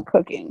 About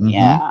cooking. Mm-hmm.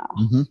 Yeah.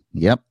 Mm-hmm.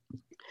 Yep.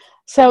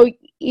 So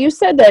you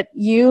said that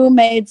you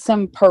made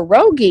some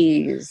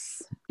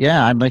pierogies.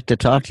 Yeah, I'd like to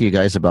talk to you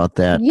guys about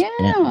that. Yeah.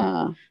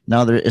 And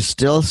now, there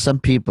are some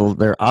people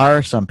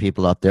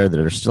out there that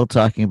are still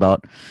talking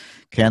about,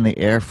 can the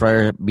air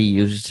fryer be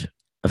used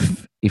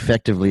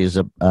effectively as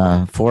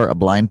for a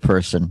blind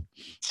person?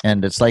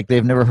 And it's like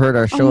they've never heard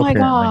our show. Oh my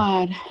apparently.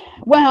 God.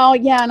 Well,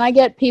 yeah, and I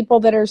get people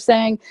that are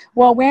saying,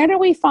 well, where do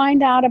we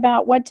find out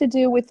about what to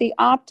do with the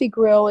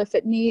OptiGrill if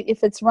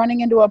it's running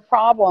into a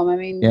problem? I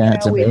mean, yeah,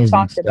 we've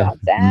talked about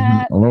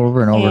that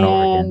over and over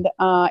and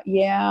over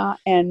again.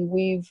 And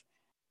we've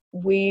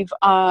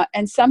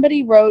and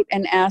somebody wrote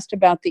and asked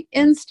about the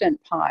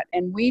Instant Pot,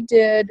 and we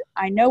did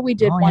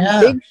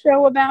one big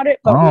show about it,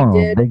 but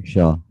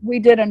we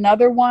did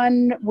another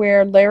one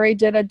where Larry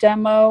did a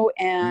demo,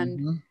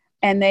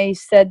 and they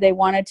said they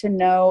wanted to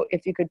know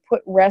if you could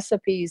put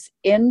recipes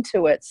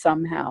into it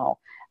somehow.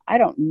 I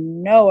don't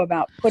know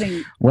about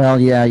putting... Well,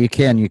 yeah, you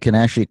can. You can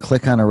actually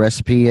click on a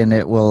recipe, and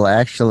it will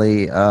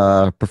actually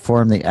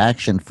perform the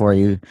action for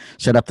you.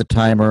 Set up the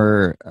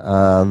timer,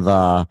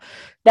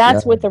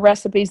 That's with the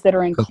recipes that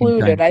are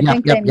included. I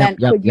think they meant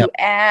could you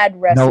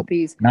add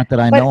recipes? Nope, not that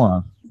I know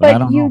of.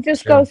 But you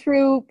just go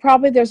through,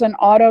 probably there's an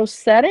auto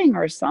setting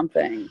or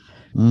something.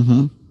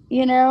 Mm-hmm.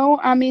 You know,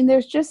 I mean,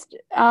 there's just...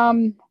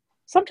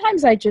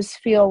 sometimes I just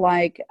feel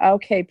like,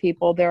 okay,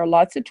 people, there are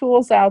lots of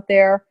tools out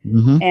there,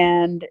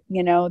 and,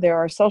 there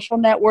are social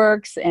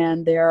networks,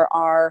 and you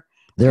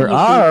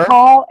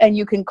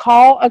can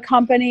call a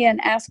company and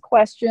ask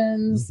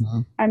questions.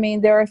 I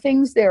mean, there are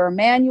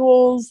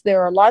manuals,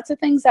 there are lots of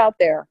things out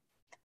there.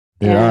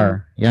 There And,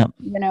 are. Yeah.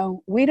 you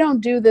know, we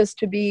don't do this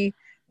to be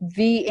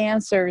the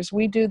answers.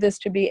 We do this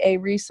to be a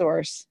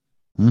resource.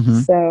 Mm-hmm.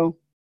 So,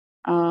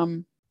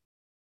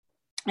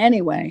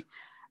 anyway,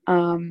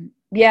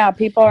 yeah,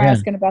 people are Yeah.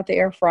 asking about the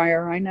air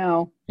fryer. I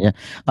know. Yeah.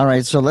 All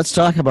right. So let's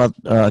talk about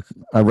a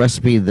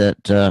recipe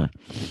that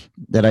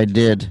that I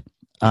did.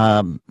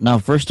 Now,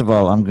 first of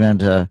all, I'm going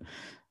to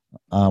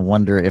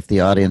wonder if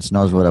the audience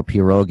knows what a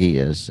pierogi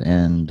is,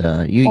 and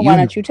Well, why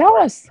don't you tell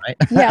us? right?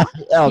 Yeah.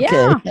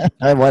 Okay.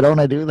 Yeah. Why don't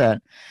I do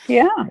that?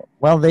 Yeah.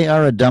 Well, they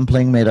are a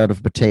dumpling made out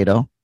of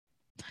potato,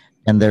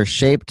 and they're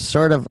shaped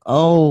sort of.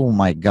 Oh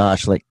my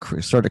gosh, like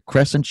sort of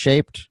crescent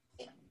shaped.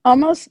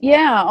 Almost,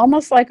 yeah,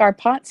 almost like our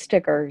pot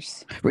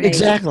stickers. maybe.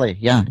 Exactly.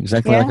 Yeah.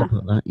 Exactly. Yeah.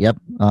 Yep.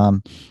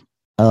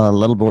 A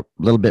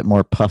little bit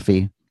more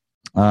puffy.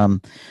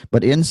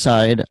 But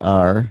inside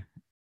are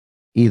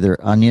either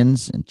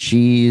onions and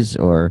cheese,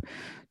 or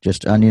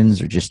just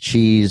onions, or just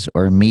cheese,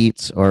 or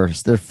meats, or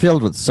they're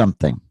filled with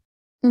something.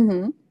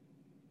 Mm-hmm.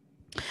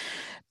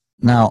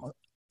 Now,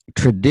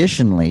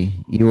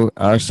 traditionally, you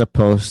are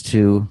supposed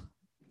to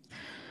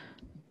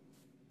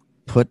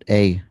put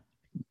a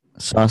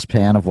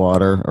saucepan of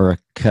water or a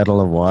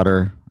kettle of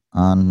water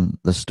on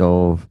the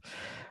stove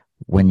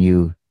when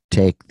you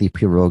take the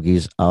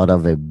pierogies out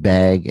of a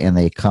bag and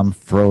they come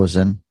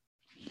frozen.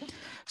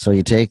 So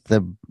you take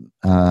the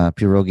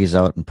pierogies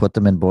out and put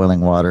them in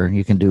boiling water.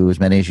 You can do as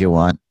many as you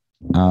want.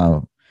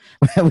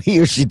 We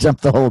usually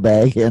dump the whole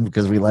bag in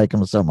because we like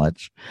them so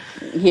much.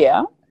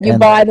 Yeah. You And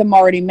buy them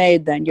already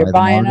made then. You're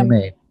buying them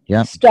made.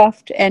 Yep,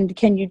 stuffed, and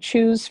can you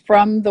choose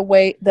from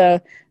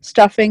the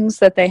stuffings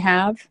that they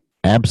have?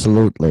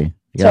 absolutely.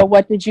 So Yep.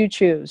 what did you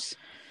choose?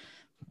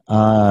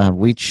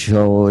 We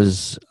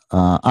chose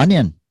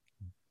onion.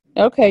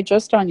 Okay,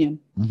 just onion.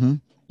 Hmm.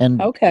 And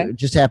Okay. it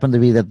just happened to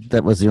be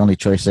that was the only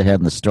choice they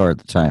had in the store at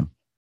the time.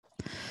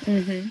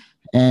 Mm-hmm.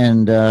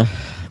 And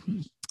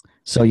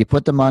so you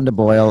put them on to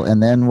boil,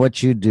 and then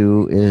what you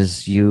do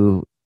is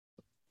you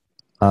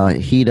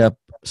heat up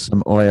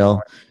some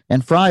oil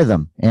and fry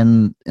them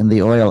in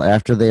the oil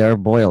after they are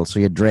boiled. So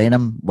you drain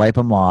them, wipe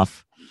them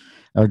off,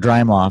 or dry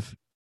them off.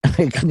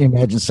 Can you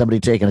imagine somebody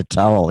taking a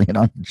towel,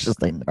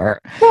 just like,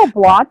 We'll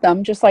blot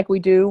them just like we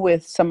do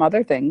with some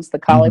other things, the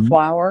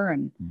cauliflower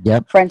and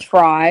yep. French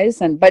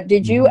fries. But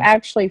did you Mhm.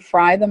 actually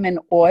fry them in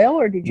oil,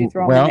 or did you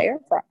throw them in the air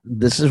fryer?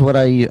 This is what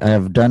I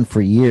have done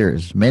for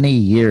years. Many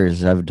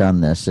years I've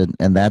done this,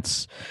 and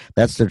that's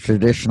the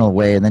traditional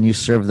way. And then you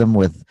serve them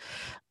with,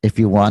 if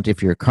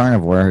you're a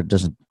carnivore,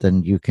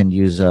 then you can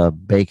use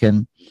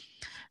bacon,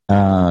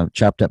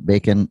 chopped up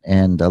bacon,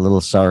 and a little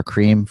sour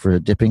cream for a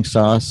dipping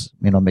sauce,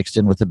 mixed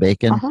in with the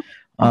bacon.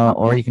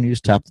 Or you can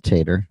use top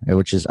tater,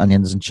 which is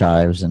onions and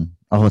chives, and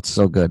it's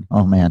so good.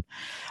 Oh man.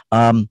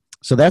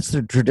 So that's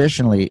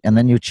traditionally, and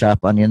then you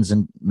chop onions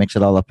and mix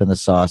it all up in the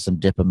sauce and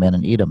dip them in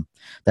and eat them.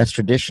 That's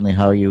traditionally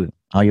how you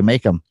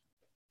make them.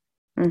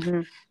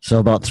 Mm-hmm. So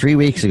about 3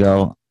 weeks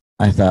ago,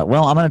 I thought,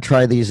 well, I'm going to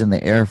try these in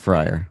the air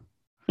fryer.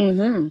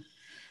 Mm-hmm.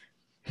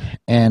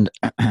 And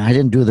I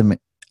didn't do them.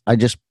 I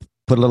just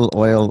put a little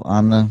oil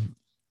on the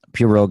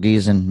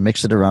pierogies and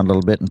mix it around a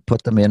little bit and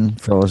put them in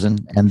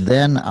frozen. And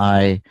then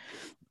I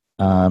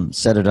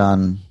set it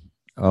on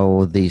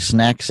the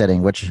snack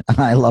setting, which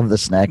I love the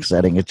snack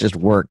setting. It just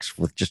works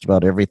with just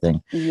about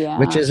everything. Yeah.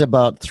 Which is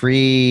about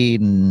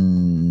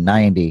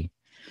 390.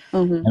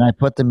 Mm-hmm. And I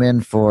put them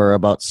in for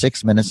about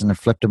 6 minutes, and I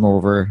flipped them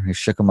over. I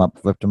shook them up,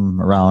 flipped them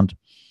around,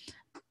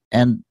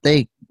 and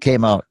they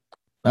came out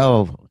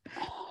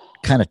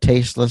kind of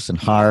tasteless and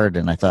hard.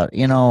 And I thought,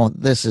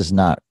 this isn't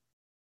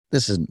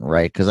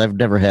right, because I've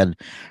never had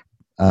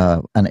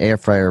an air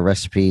fryer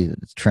recipe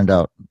that's turned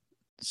out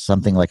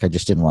something like I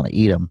just didn't want to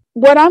eat them.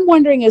 What I'm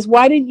wondering is,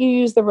 why didn't you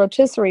use the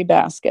rotisserie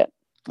basket?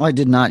 Well, I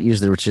did not use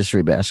the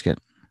rotisserie basket.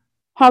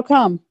 How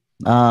come?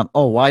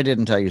 Why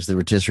didn't I use the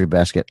rotisserie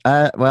basket?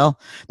 Well,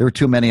 there were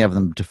too many of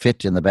them to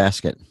fit in the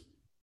basket.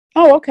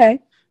 Oh, okay.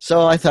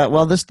 So I thought,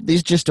 well,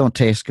 these just don't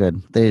taste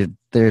good.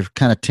 They're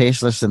kind of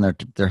tasteless, and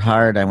they're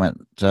hard. I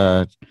went.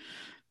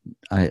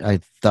 I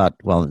thought,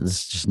 well, this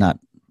is just not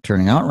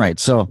turning out right.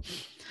 So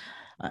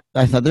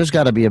I thought there's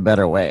got to be a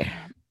better way.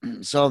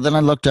 So then I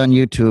looked on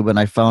YouTube, and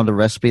I found a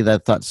recipe that I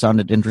thought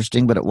sounded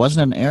interesting, but it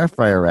wasn't an air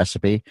fryer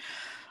recipe.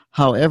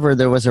 However,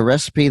 there was a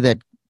recipe that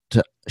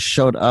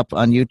showed up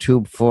on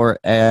YouTube for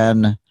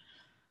an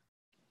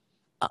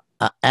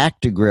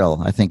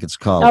Actigrill, I think it's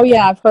called. Oh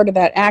yeah, I've heard of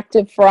that.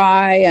 Active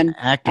Fry and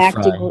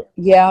Actifry.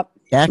 Yep.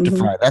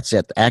 Actifry, that's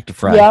it.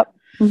 Actifry. Yep.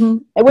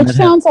 Mm-hmm. Which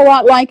sounds a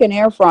lot like an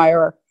air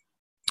fryer.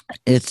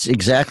 It's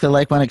exactly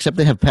like one, except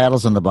they have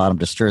paddles on the bottom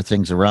to stir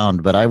things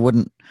around. But I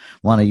wouldn't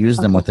want to use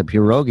them with the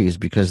pierogies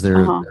because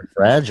they're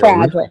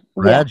fragile.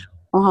 Fragile.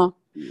 Yeah.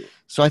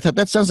 So I thought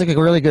that sounds like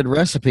a really good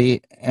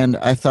recipe, and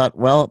I thought,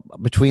 well,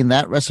 between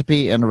that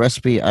recipe and a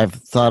recipe I've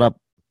thought up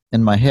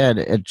in my head,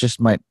 it just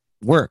might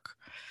work.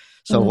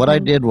 So what I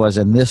did was,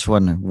 and this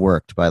one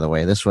worked, by the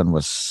way, this one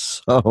was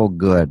so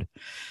good.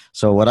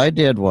 So what I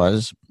did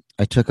was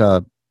I took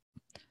a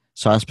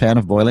saucepan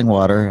of boiling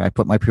water. I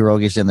put my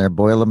pierogies in there,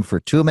 boiled them for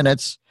 2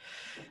 minutes,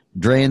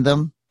 drained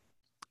them,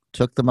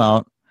 took them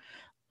out.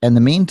 In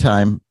the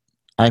meantime,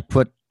 I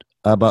put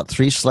about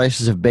 3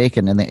 slices of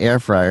bacon in the air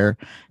fryer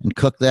and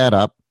cooked that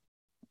up.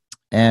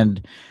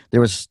 And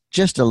there was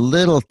just a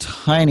little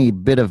tiny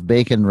bit of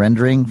bacon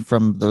rendering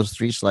from those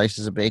 3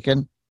 slices of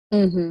bacon.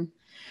 Mm-hmm.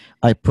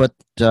 I put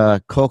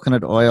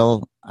coconut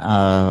oil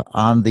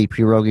on the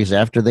pierogies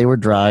after they were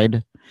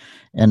dried,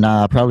 and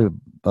probably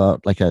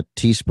like a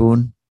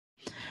teaspoon.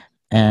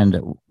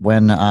 And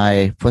when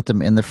I put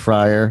them in the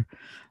fryer,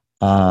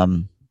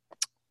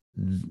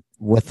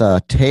 with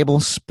a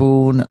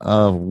tablespoon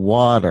of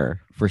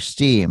water for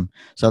steam,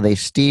 so they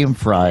steam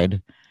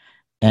fried,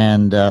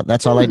 and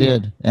that's all I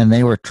did, and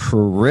they were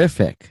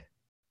terrific.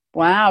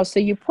 Wow. So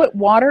you put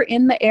water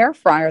in the air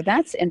fryer.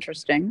 That's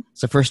interesting.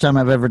 It's the first time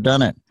I've ever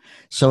done it.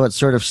 So it's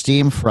sort of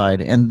steam fried.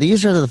 And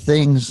these are the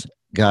things,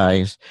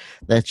 guys,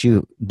 that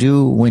you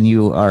do when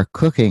you are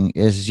cooking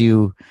is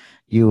you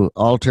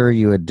alter,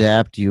 you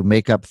adapt, you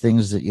make up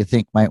things that you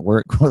think might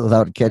work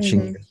without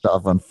catching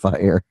yourself on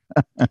fire.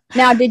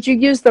 Now, did you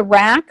use the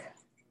rack?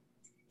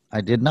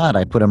 I did not.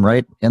 I put them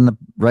right in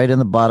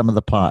the bottom of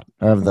the pot.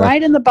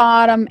 Right in the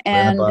bottom.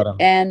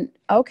 And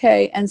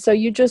okay. And so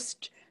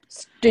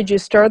did you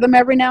stir them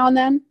every now and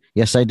then?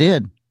 Yes, I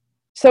did.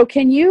 So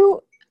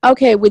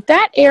with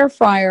that air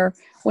fryer,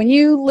 when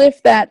you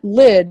lift that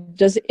lid,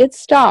 it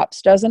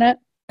stops, doesn't it?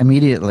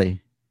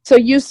 Immediately. So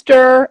you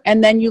stir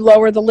and then you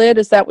lower the lid.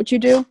 Is that what you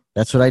do?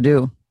 That's what I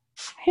do.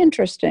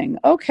 Interesting.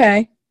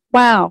 Okay.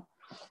 Wow.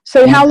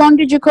 So how long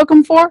did you cook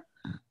them for?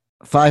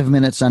 5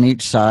 minutes on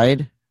each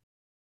side.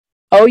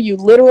 Oh, you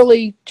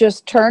literally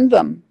just turned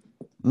them.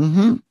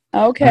 Mm-hmm.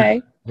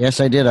 Okay.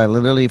 Yes, I did. I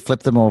literally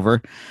flipped them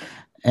over.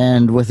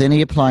 And with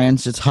any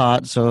appliance, it's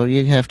hot, so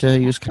you have to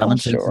use common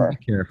sense and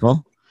be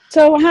careful.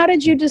 So how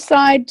did you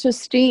decide to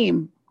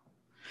steam?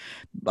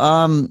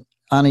 On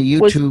a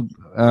YouTube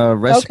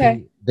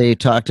recipe, they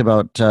talked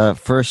about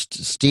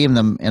first steam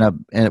them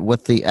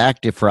with the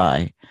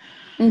ActiFry.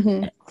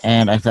 Mm-hmm.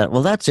 And I thought,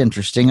 well, that's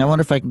interesting. I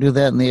wonder if I can do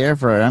that in the air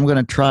fryer. I'm going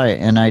to try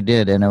it, and I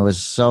did, and it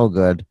was so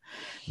good.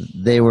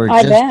 They were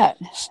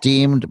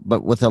steamed,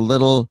 but with a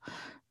little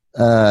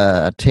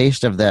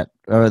taste of that,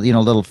 or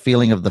little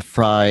feeling of the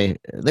fry.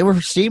 They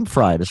were steam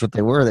fried, is what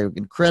they were. They were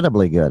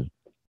incredibly good.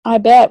 I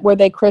bet. Were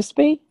they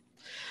crispy?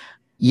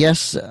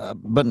 Yes,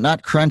 but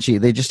not crunchy.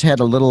 They just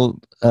had a little,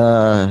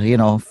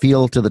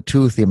 feel to the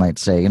tooth, you might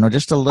say.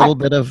 Just a little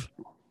bit of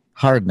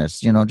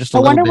hardness. Just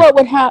a little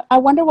bit. I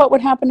wonder what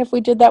would happen if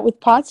we did that with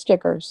pot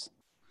stickers.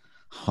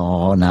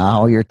 Oh,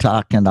 now you're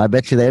talking. I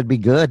bet you that'd be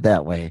good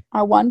that way.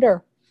 I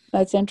wonder.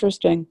 That's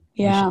interesting.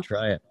 Yeah. You should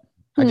try it.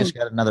 I just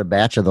got another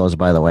batch of those,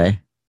 by the way.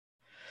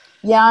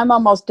 Yeah, I'm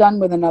almost done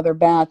with another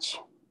batch.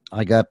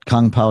 I got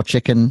Kung Pao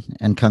chicken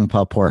and Kung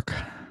Pao pork.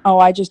 Oh,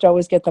 I just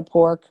always get the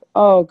pork.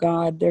 Oh,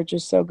 God, they're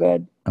just so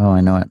good. Oh, I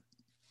know it.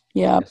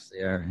 Yeah. Yes,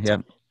 they are.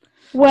 Yep.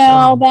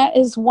 Well, that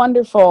is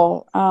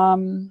wonderful.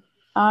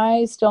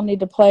 I still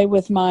need to play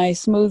with my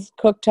smooth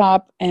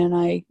cooktop,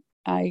 and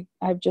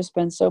I've just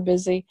been so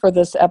busy for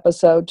this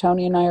episode.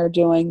 Tony and I are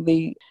doing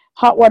the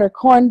hot water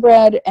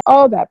cornbread.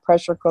 And, that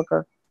pressure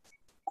cooker.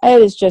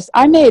 It is just,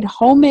 I made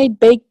homemade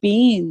baked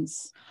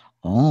beans.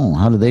 Oh,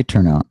 how did they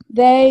turn out?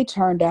 They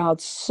turned out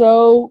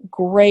so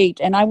great.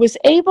 And I was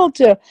able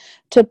to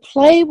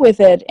play with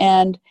it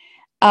and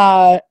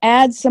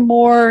add some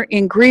more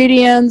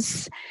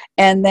ingredients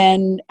and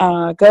then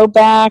go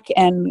back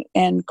and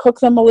cook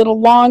them a little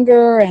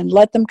longer and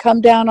let them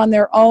come down on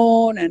their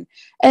own. And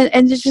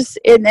it's just,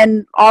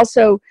 and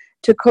also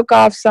to cook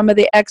off some of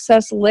the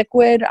excess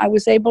liquid. I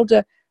was able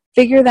to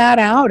figure that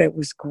out. It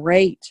was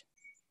great.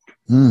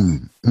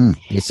 You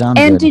sound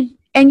good.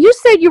 And you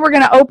said you were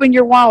going to open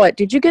your wallet.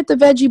 Did you get the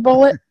veggie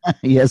bullet?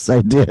 Yes,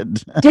 I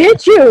did.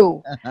 Did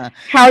you?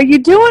 How are you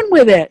doing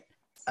with it?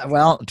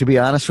 Well, to be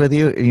honest with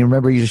you, you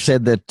remember you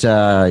said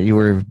that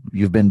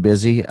you've been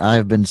busy.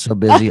 I've been so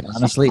busy.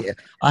 Honestly,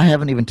 I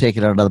haven't even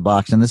taken it out of the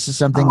box, and this is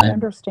something I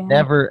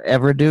never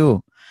ever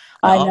do.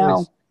 I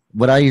know.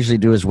 What I usually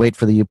do is wait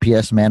for the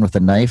UPS man with a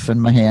knife in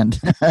my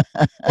hand.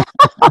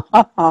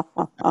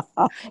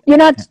 You're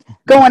not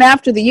going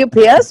after the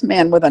UPS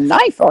man with a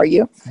knife, are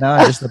you? No,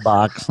 just the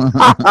box,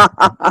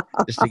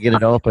 just to get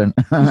it open.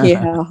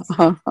 Yeah.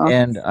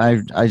 And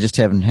I just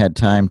haven't had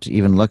time to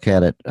even look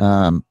at it.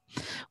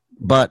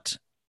 But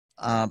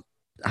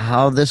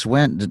how this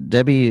went,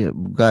 Debbie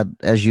got,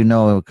 as you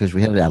know, because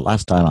we had that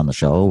last time on the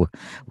show,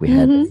 we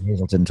had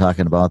Hazelton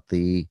talking about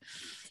the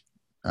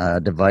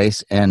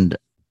device, and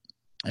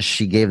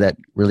she gave that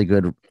really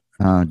good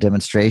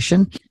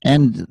demonstration.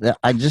 And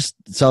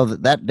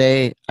that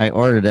day I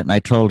ordered it, and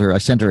I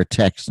sent her a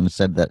text and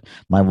said that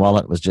my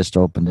wallet was just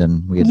opened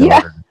and we had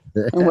ordered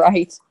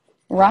it.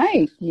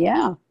 Right.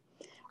 Yeah.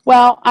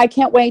 Well, I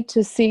can't wait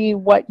to see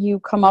what you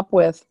come up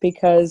with,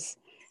 because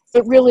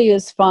it really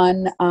is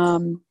fun.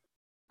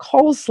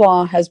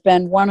 Coleslaw has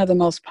been one of the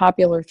most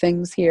popular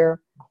things here,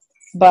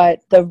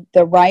 but the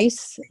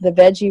rice, the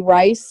veggie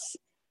rice,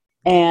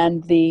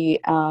 and the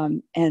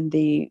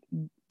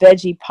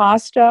veggie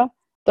pasta,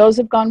 those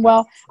have gone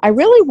well. I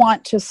really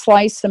want to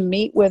slice some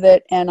meat with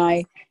it, and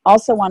I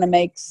also want to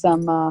make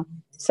some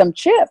some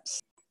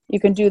chips. You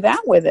can do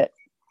that with it.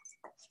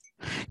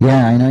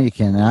 Yeah, I know you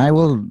can. I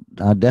will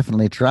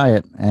definitely try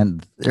it.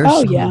 And there's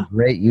some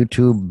great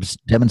YouTube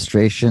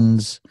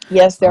demonstrations.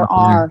 Yes, there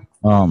are.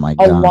 Oh my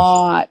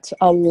gosh.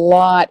 A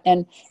lot.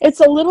 And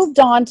it's a little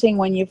daunting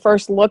when you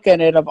first look at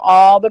it of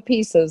all the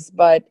pieces,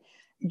 but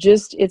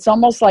it's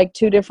almost like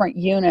two different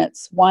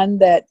units. One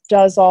that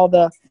does all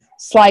the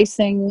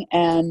slicing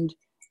and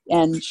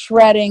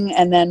shredding,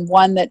 and then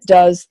one that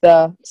does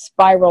the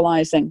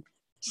spiralizing.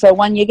 So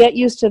when you get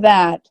used to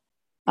that,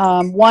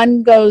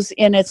 one goes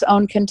in its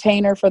own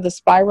container for the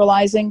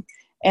spiralizing,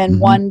 and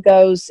one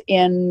goes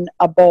in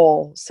a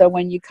bowl. So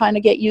when you kind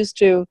of get used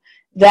to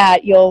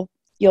that, you'll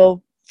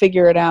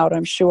figure it out,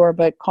 I'm sure.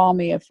 But call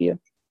me if you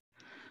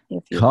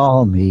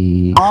call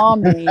me. Call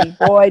me.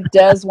 Boy,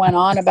 Des went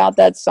on about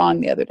that song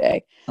the other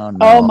day. Oh, no.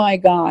 Oh my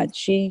God,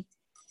 she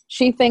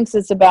thinks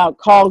it's about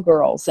call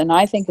girls, and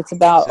I think it's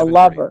about a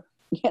lover.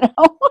 You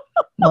know.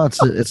 Well,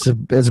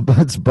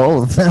 it's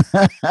both.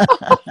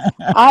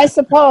 I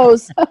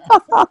suppose.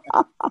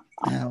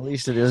 Yeah, at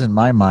least it is in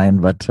my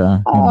mind, but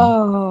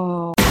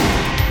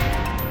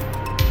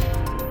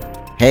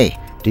Hey,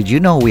 did you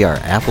know we are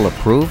Apple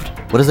approved?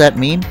 What does that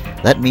mean?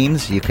 That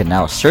means you can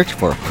now search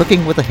for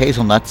Cooking with the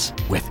Hazelnuts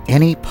with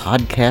any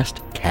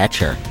podcast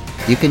catcher.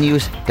 You can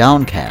use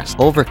Downcast,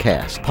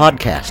 Overcast,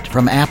 Podcast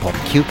from Apple,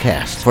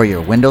 QCast for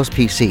your Windows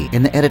PC.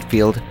 In the edit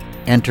field,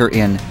 enter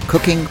in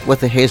Cooking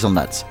with the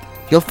Hazelnuts.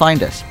 You'll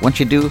find us. Once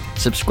you do,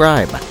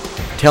 subscribe.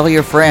 Tell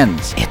your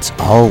friends. It's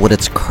all what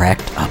it's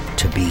cracked up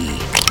to be.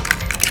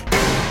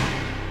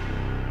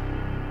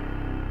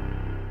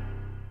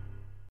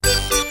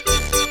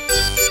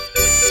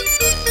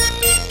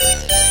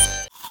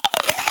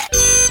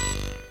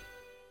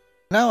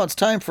 Now it's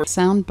time for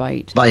sound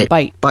bite.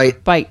 Bite.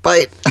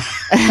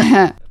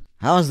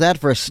 How's that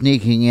for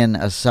sneaking in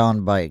a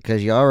sound bite?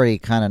 Because you already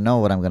kind of know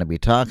what I'm going to be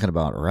talking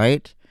about,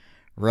 right?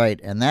 Right,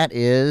 and that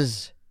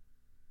is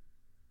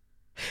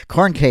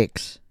corn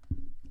cakes.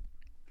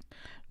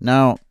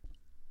 Now,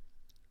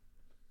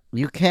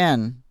 you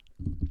can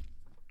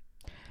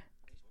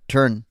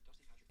turn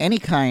any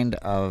kind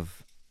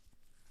of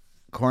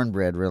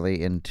cornbread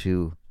really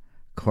into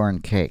corn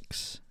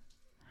cakes.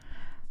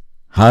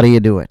 How do you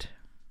do it?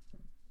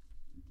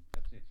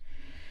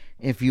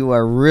 If you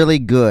are really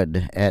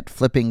good at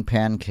flipping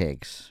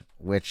pancakes,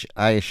 which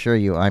I assure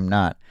you I'm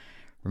not.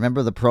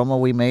 Remember the promo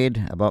we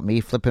made about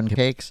me flipping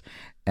cakes?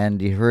 And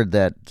you heard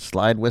that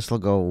slide whistle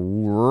go,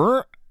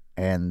 whirr,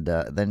 and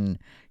then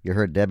you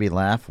heard Debbie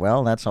laugh.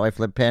 Well, that's how I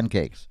flip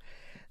pancakes.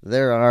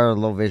 There are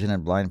low vision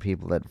and blind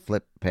people that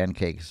flip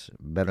pancakes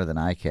better than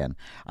I can.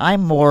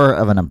 I'm more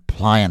of an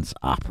appliance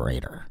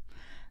operator.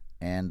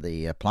 And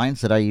the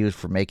appliance that I use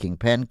for making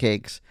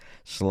pancakes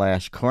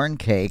 / corn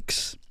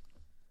cakes,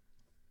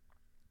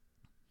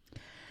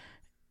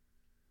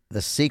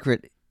 the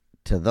secret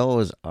to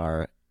those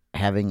are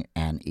having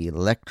an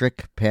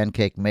electric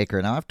pancake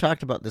maker. Now, I've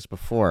talked about this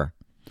before.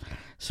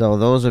 So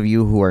those of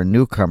you who are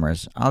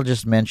newcomers, I'll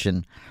just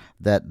mention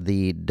that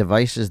the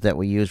devices that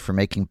we use for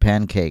making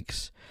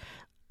pancakes,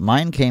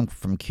 mine came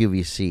from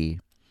QVC,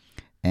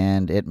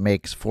 and it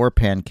makes 4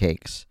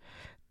 pancakes.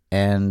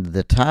 And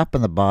the top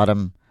and the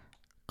bottom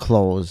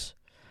close,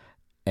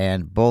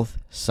 and both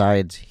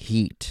sides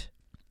heat.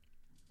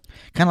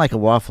 Kind of like a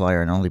waffle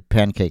iron, only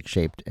pancake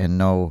shaped and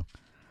no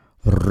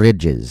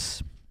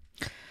ridges.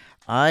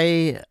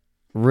 I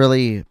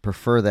really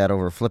prefer that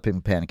over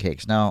flipping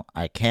pancakes. Now,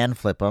 I can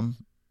flip them,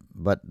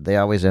 but they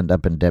always end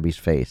up in Debbie's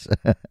face.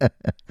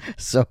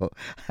 So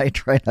I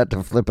try not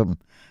to flip them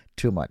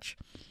too much.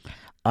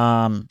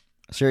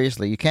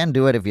 Seriously, you can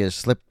do it if you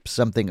slip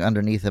something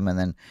underneath them and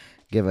then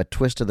give a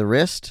twist of the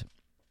wrist.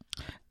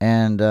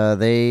 And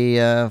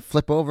they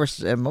flip over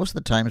most of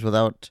the times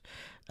without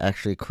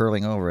actually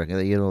curling over.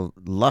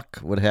 Luck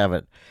would have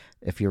it.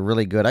 If you're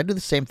really good. I do the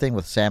same thing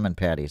with salmon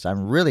patties.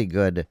 I'm really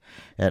good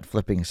at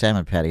flipping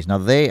salmon patties. Now,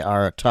 they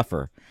are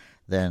tougher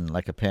than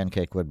like a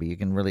pancake would be. You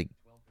can really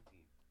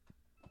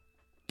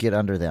get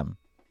under them.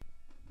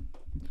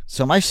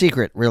 So my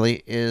secret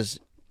really is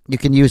you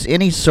can use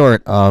any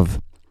sort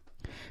of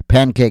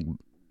corn cake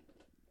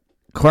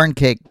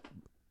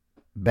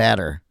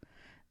batter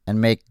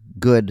and make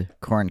good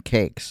corn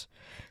cakes.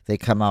 They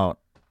come out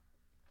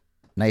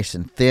nice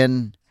and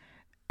thin,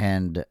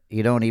 and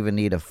you don't even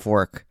need a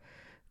fork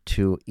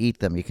to eat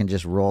them. You can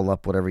just roll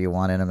up whatever you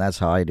want in them. That's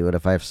how I do it.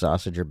 If I have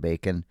sausage or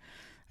bacon,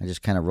 I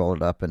just kind of roll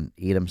it up and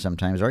eat them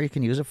sometimes. Or you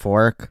can use a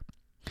fork.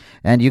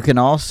 And you can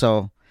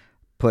also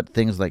put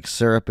things like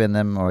syrup in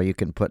them, or you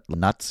can put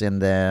nuts in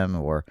them,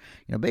 or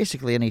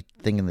basically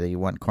anything that you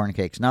want corn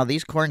cakes. Now,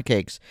 these corn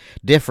cakes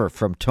differ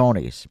from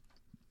Tony's.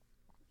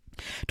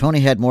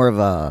 Tony had more of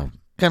a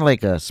kind of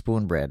like a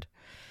spoon bread.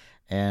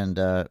 And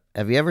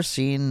have you ever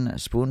seen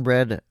spoon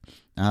bread?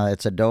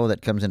 It's a dough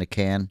that comes in a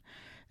can.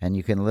 And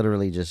you can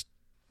literally just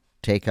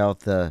take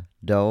out the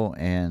dough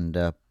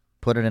and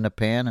put it in a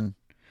pan,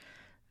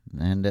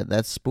 and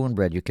that's spoon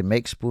bread. You can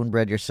make spoon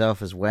bread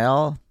yourself as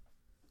well.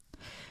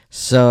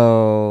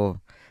 So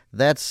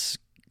that's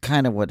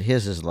kind of what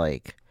his is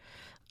like.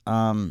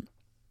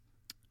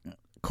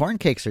 corn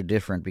cakes are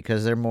different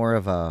because they're more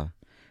of a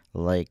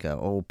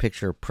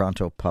picture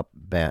Pronto Pup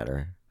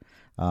batter.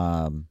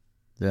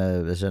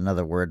 There's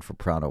another word for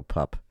Pronto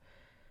Pup,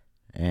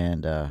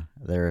 and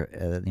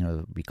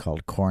they're be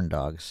called corn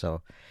dogs.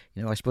 So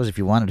I suppose if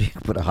you wanted to, you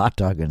could put a hot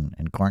dog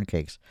in corn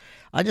cakes.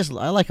 I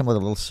like them with a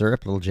little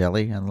syrup, a little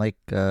jelly, and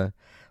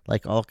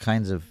like all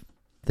kinds of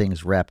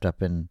things wrapped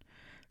up in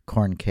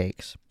corn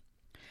cakes.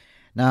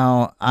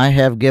 Now, I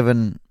have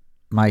given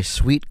my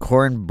sweet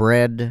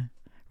cornbread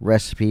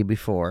recipe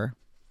before,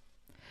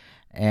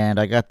 and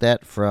I got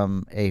that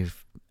from a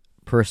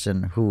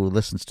person who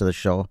listens to the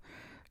show,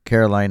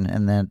 Caroline,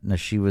 and then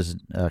she was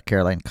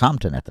Caroline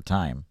Compton at the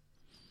time.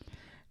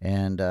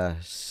 And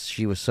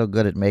she was so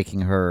good at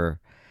making her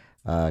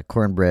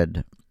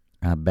cornbread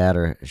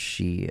batter,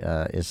 she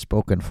is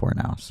spoken for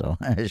now, so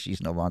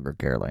she's no longer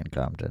Caroline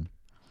Compton.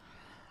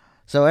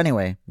 So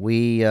anyway,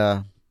 we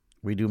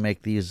do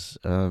make these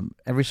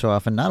every so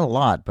often, not a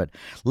lot, but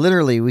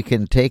literally we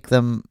can take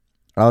them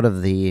out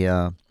of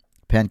the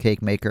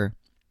pancake maker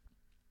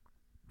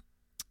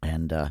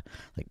and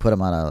put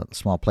them on a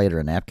small plate or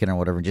a napkin or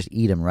whatever, and just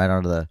eat them right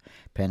out of the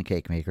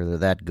pancake maker. They're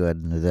that good,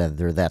 and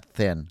they're that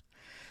thin.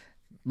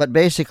 But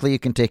basically, you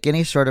can take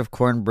any sort of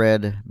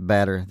cornbread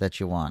batter that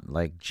you want,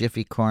 like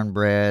Jiffy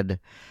cornbread.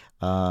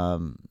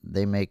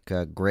 They make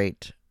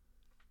great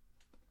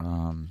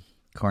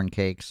corn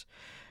cakes,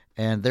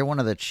 and they're one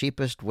of the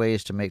cheapest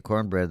ways to make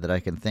cornbread that I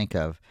can think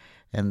of.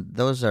 And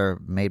those are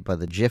made by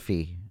the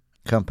Jiffy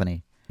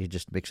company. You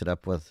just mix it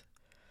up with,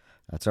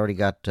 it's already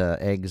got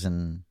eggs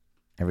and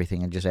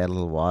everything, and just add a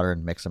little water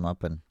and mix them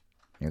up, and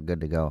you're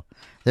good to go.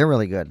 They're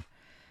really good.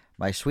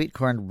 My sweet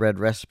cornbread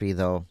recipe,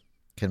 though,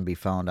 can be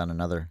found on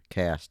another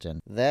cast,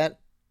 and that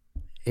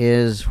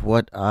is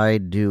what I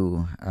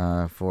do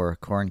for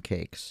corn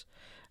cakes.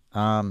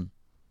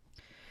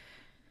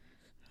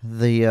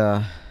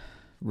 The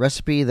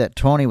recipe that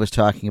Tony was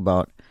talking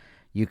about,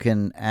 you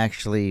can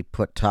actually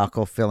put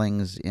taco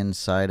fillings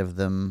inside of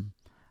them,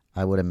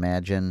 I would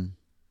imagine.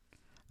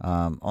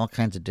 All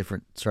kinds of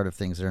different sort of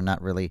things that are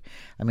not really,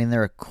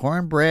 they're a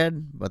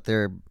cornbread, but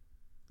they're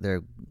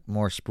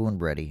more spoon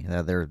bready.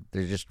 They're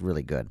just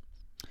really good.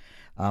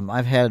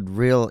 I've had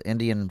real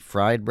Indian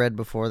fried bread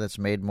before that's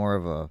made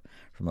more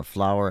from a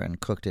flour and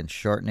cooked in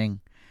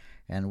shortening,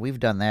 and we've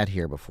done that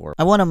here before.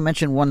 I want to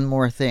mention one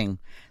more thing.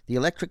 The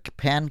electric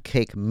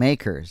pancake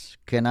makers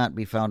cannot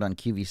be found on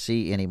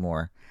QVC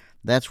anymore.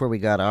 That's where we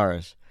got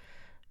ours.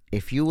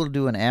 If you will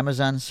do an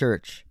Amazon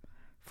search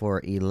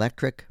for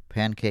electric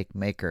pancake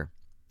maker,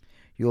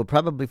 you will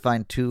probably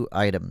find two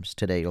items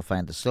today. You'll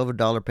find the Silver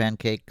Dollar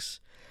pancakes,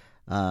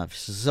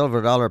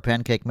 Silver Dollar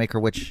pancake maker,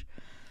 which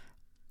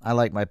I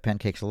like my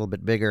pancakes a little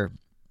bit bigger.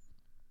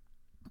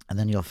 And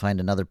then you'll find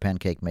another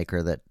pancake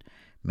maker that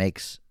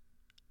makes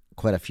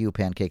quite a few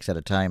pancakes at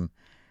a time.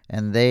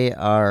 And they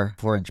are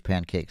 4-inch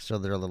pancakes, so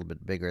they're a little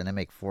bit bigger, and they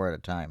make 4 at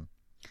a time.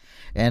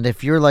 And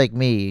if you're like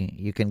me,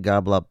 you can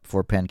gobble up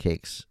 4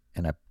 pancakes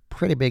in a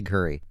pretty big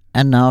hurry.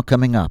 And now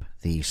coming up,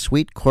 the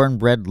sweet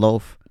cornbread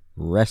loaf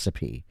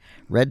recipe,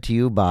 read to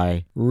you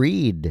by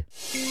Reed.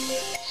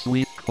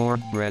 Sweet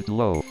cornbread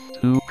loaf.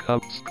 2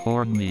 cups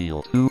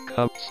cornmeal, 2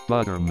 cups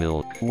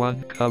buttermilk,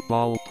 1 cup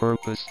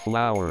all-purpose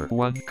flour,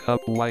 1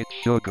 cup white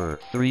sugar,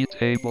 3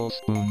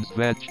 tablespoons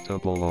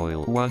vegetable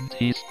oil, 1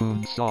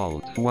 teaspoon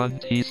salt, 1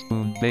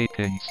 teaspoon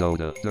baking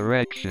soda.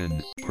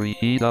 Directions: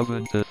 preheat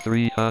oven to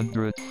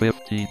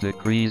 350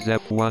 degrees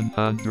F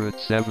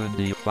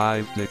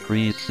 175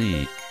 degrees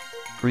C.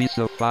 Grease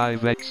a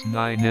 5x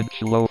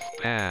 9-inch loaf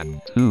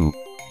pan. 2.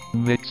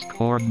 Mix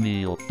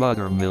cornmeal,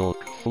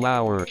 buttermilk,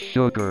 flour,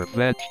 sugar,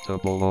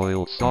 vegetable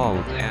oil,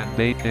 salt, and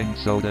baking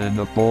soda in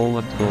a bowl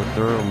until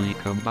thoroughly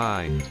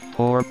combined.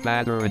 Pour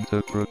batter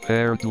into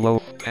prepared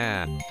loaf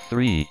pan.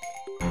 3.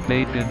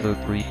 Bake in the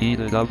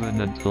preheated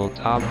oven until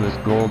top is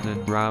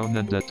golden brown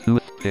and a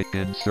toothpick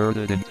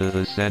inserted into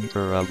the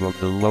center of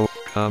the loaf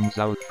comes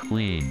out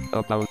clean.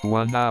 About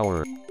 1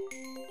 hour.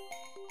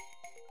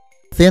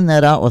 Thin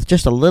that out with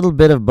just a little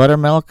bit of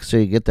buttermilk so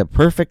you get the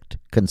perfect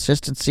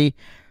consistency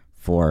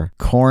for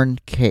corn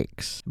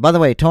cakes. By the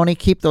way, Tony,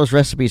 keep those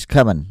recipes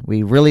coming.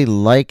 We really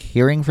like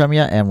hearing from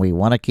you, and we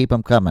want to keep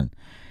them coming.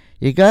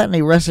 You got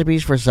any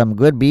recipes for some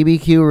good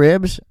BBQ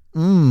ribs?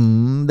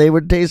 They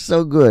would taste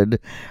so good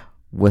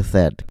with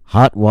that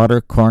hot water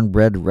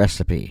cornbread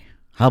recipe.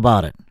 How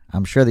about it?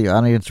 I'm sure the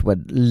audience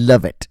would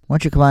love it. Why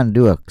don't you come on and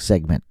do a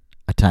segment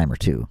a time or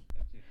two?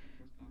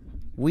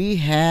 We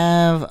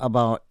have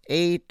about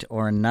 8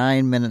 or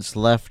 9 minutes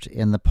left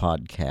in the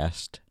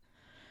podcast.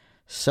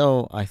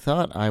 So I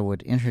thought I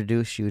would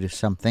introduce you to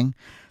something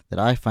that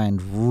I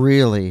find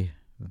really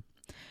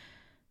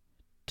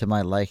to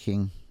my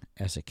liking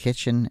as a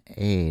kitchen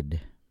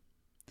aid.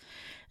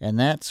 And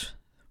that's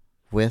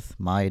with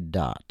my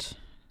Dot,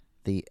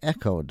 the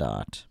Echo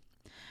Dot.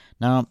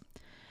 Now,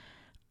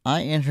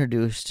 I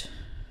introduced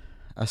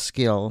a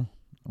skill,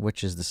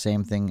 which is the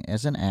same thing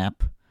as an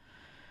app,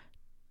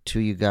 to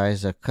you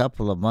guys a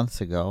couple of months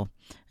ago,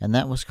 and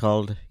that was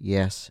called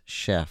Yes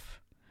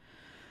Chef.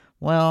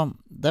 Well,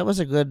 that was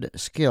a good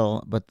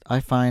skill, but I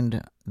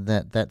find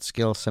that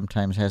skill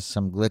sometimes has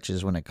some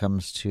glitches when it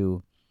comes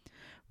to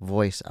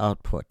voice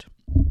output.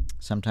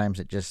 Sometimes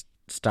it just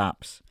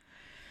stops.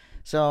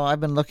 So I've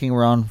been looking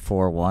around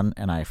for one,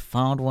 and I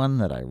found one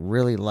that I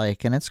really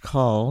like, and it's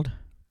called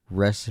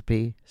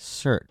Recipe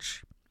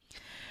Search.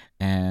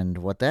 And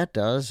what that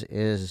does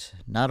is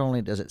not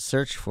only does it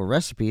search for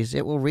recipes,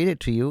 it will read it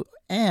to you,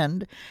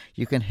 and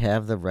you can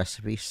have the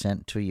recipe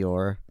sent to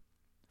your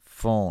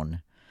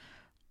phone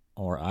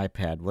or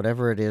iPad,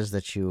 whatever it is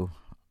that you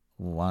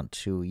want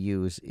to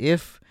use,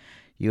 if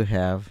you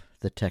have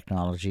the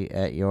technology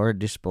at your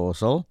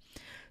disposal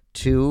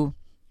to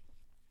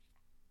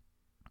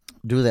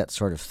do that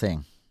sort of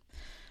thing.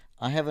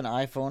 I have an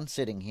iPhone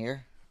sitting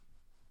here.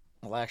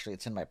 Well, actually,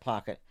 it's in my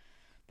pocket,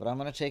 but I'm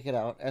going to take it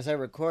out. As I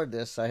record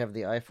this, I have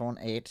the iPhone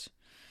 8,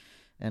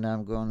 and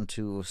I'm going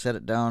to set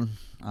it down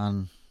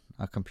on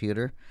a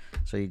computer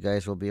so you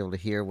guys will be able to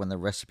hear when the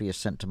recipe is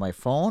sent to my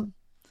phone.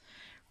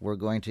 We're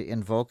going to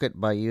invoke it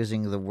by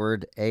using the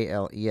word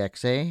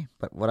Alexa,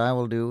 but what I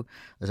will do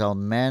is I'll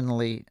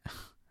manually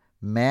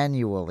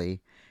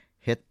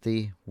hit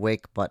the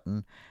wake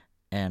button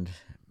and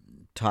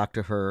talk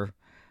to her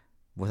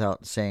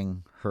without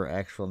saying her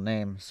actual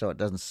name so it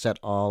doesn't set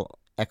all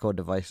Echo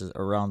devices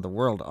around the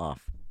world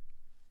off.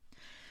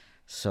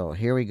 So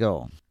here we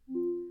go.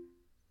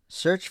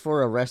 Search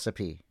for a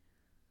recipe.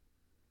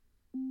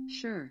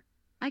 Sure.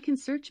 I can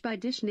search by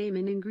dish name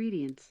and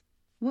ingredients.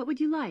 What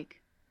would you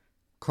like?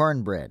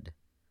 Cornbread.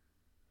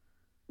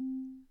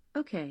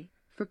 Okay,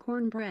 for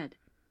cornbread,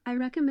 I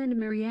recommend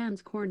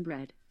Marianne's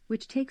cornbread,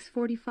 which takes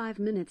 45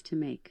 minutes to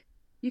make.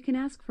 You can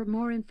ask for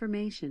more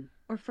information,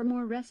 or for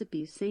more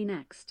recipes, say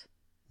next.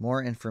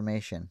 More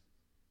information.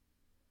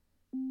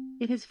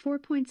 It has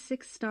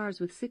 4.6 stars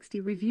with 60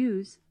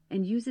 reviews,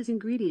 and uses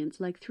ingredients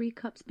like 3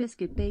 cups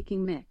biscuit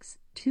baking mix,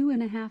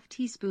 2.5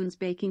 teaspoons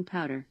baking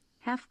powder,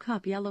 ½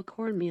 cup yellow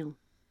cornmeal.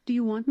 Do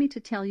you want me to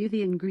tell you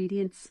the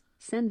ingredients,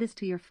 send this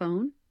to your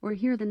phone, or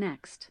hear the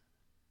next?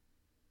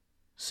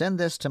 Send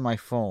this to my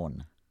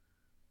phone.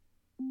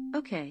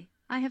 Okay,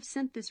 I have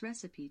sent this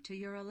recipe to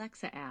your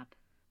Alexa app.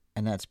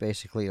 And that's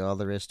basically all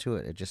there is to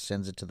it. It just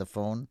sends it to the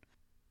phone,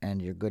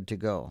 and you're good to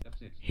go.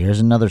 Here's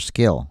another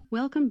skill.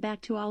 Welcome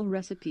back to All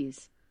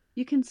Recipes.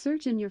 You can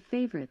search in your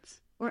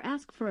favorites, or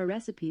ask for a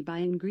recipe by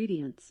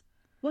ingredients.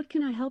 What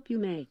can I help you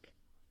make?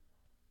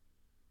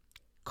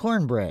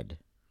 Cornbread.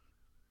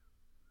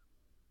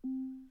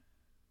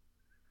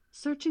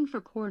 Searching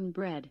for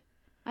cornbread.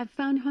 I've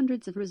found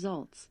hundreds of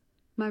results.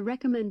 My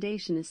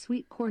recommendation is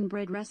sweet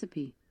cornbread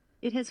recipe.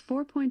 It has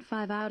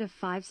 4.5 out of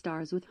 5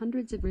 stars with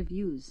hundreds of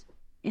reviews,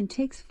 and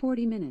takes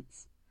 40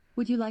 minutes.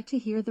 Would you like to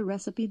hear the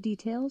recipe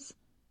details?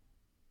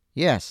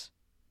 Yes.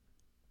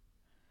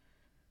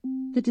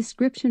 The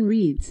description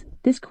reads,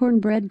 "This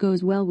cornbread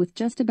goes well with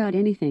just about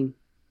anything.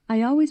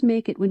 I always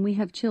make it when we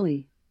have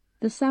chili.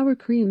 The sour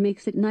cream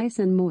makes it nice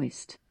and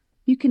moist.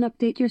 You can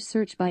update your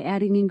search by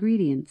adding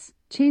ingredients,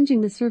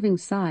 changing the serving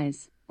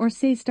size, or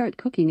say start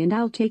cooking and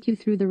I'll take you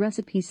through the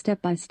recipe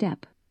step by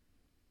step."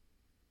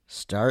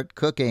 Start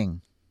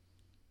cooking.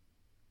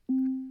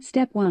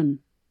 Step 1.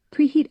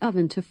 Preheat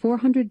oven to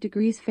 400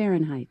 degrees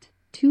Fahrenheit,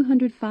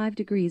 205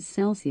 degrees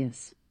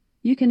Celsius.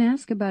 You can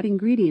ask about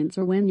ingredients,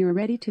 or when you're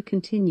ready to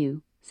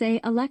continue, say,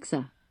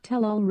 "Alexa,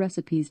 tell all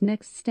recipes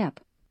next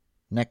step."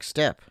 Next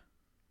step.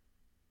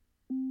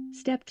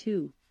 Step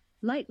 2.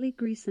 Lightly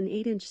grease an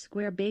 8-inch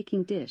square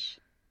baking dish.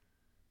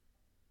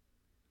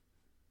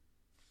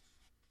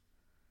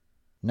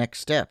 Next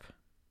step.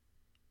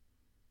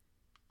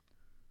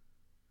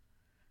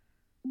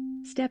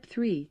 Step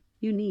 3.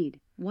 You need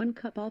 1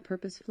 cup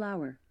all-purpose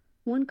flour,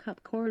 1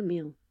 cup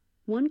cornmeal,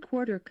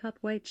 1/4 cup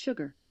white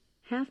sugar,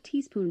 ½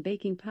 teaspoon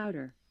baking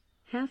powder,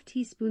 ½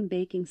 teaspoon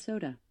baking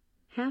soda,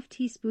 ½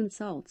 teaspoon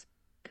salt.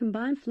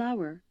 Combine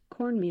flour,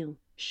 cornmeal,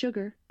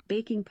 sugar,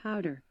 baking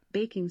powder,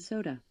 baking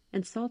soda,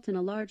 and salt in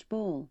a large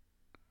bowl.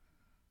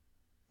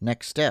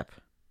 Next step.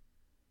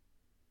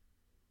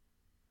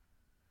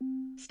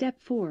 Step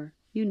 4.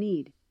 You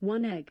need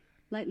 1 egg,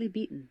 lightly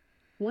beaten,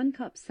 1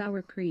 cup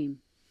sour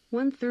cream,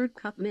 1/3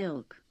 cup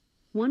milk,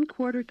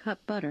 1/4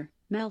 cup butter,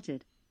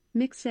 melted.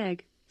 Mix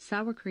egg,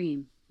 sour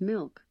cream,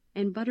 milk,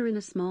 and butter in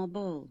a small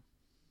bowl.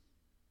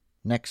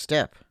 Next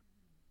step.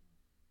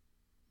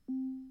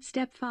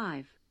 Step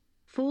 5.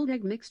 Fold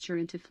egg mixture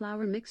into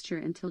flour mixture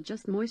until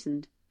just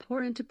moistened.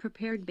 Pour into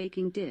prepared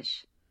baking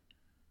dish.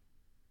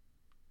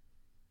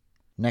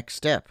 Next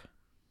step.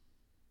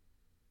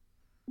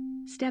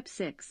 Step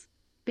 6.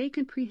 Bake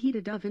in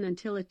preheated oven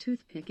until a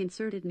toothpick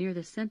inserted near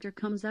the center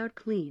comes out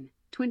clean,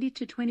 20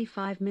 to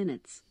 25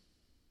 minutes.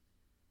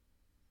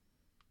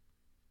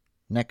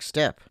 Next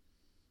step.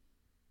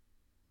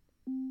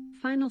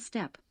 Final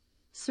step.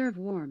 Serve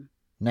warm.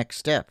 Next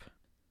step.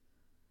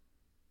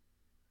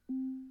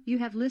 You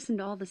have listened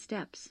all the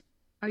steps.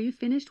 Are you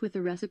finished with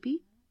the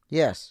recipe?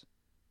 Yes.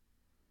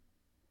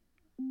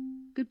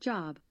 Good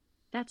job.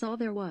 That's all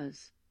there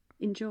was.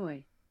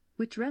 Enjoy.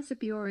 Which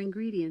recipe or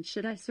ingredients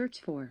should I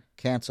search for?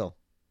 Cancel.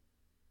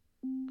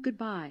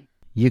 Goodbye.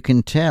 You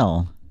can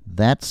tell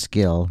that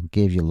skill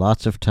gave you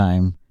lots of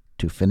time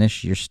to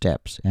finish your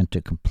steps and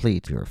to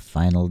complete your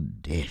final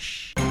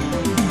dish.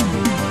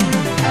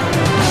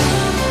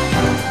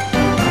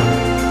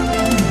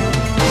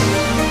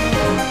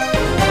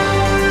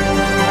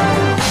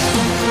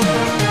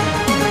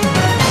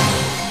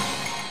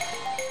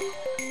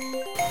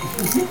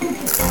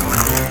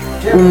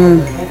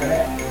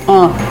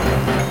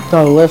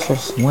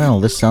 Delicious.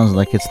 Well, this sounds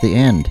like it's the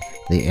end.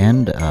 The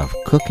end of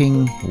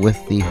Cooking with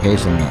the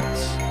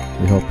Hazelnuts.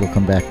 We hope you'll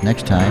come back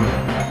next time.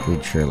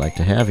 We'd sure like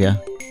to have you.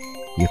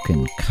 You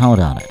can count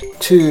on it.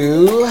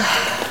 2,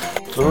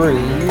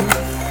 3,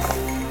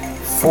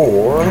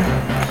 4,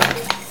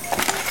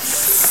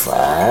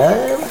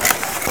 5,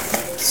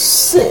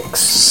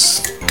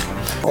 6,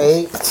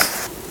 8,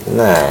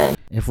 9.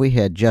 If we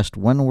had just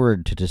one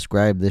word to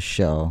describe this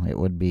show, it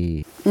would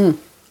be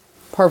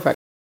Perfect.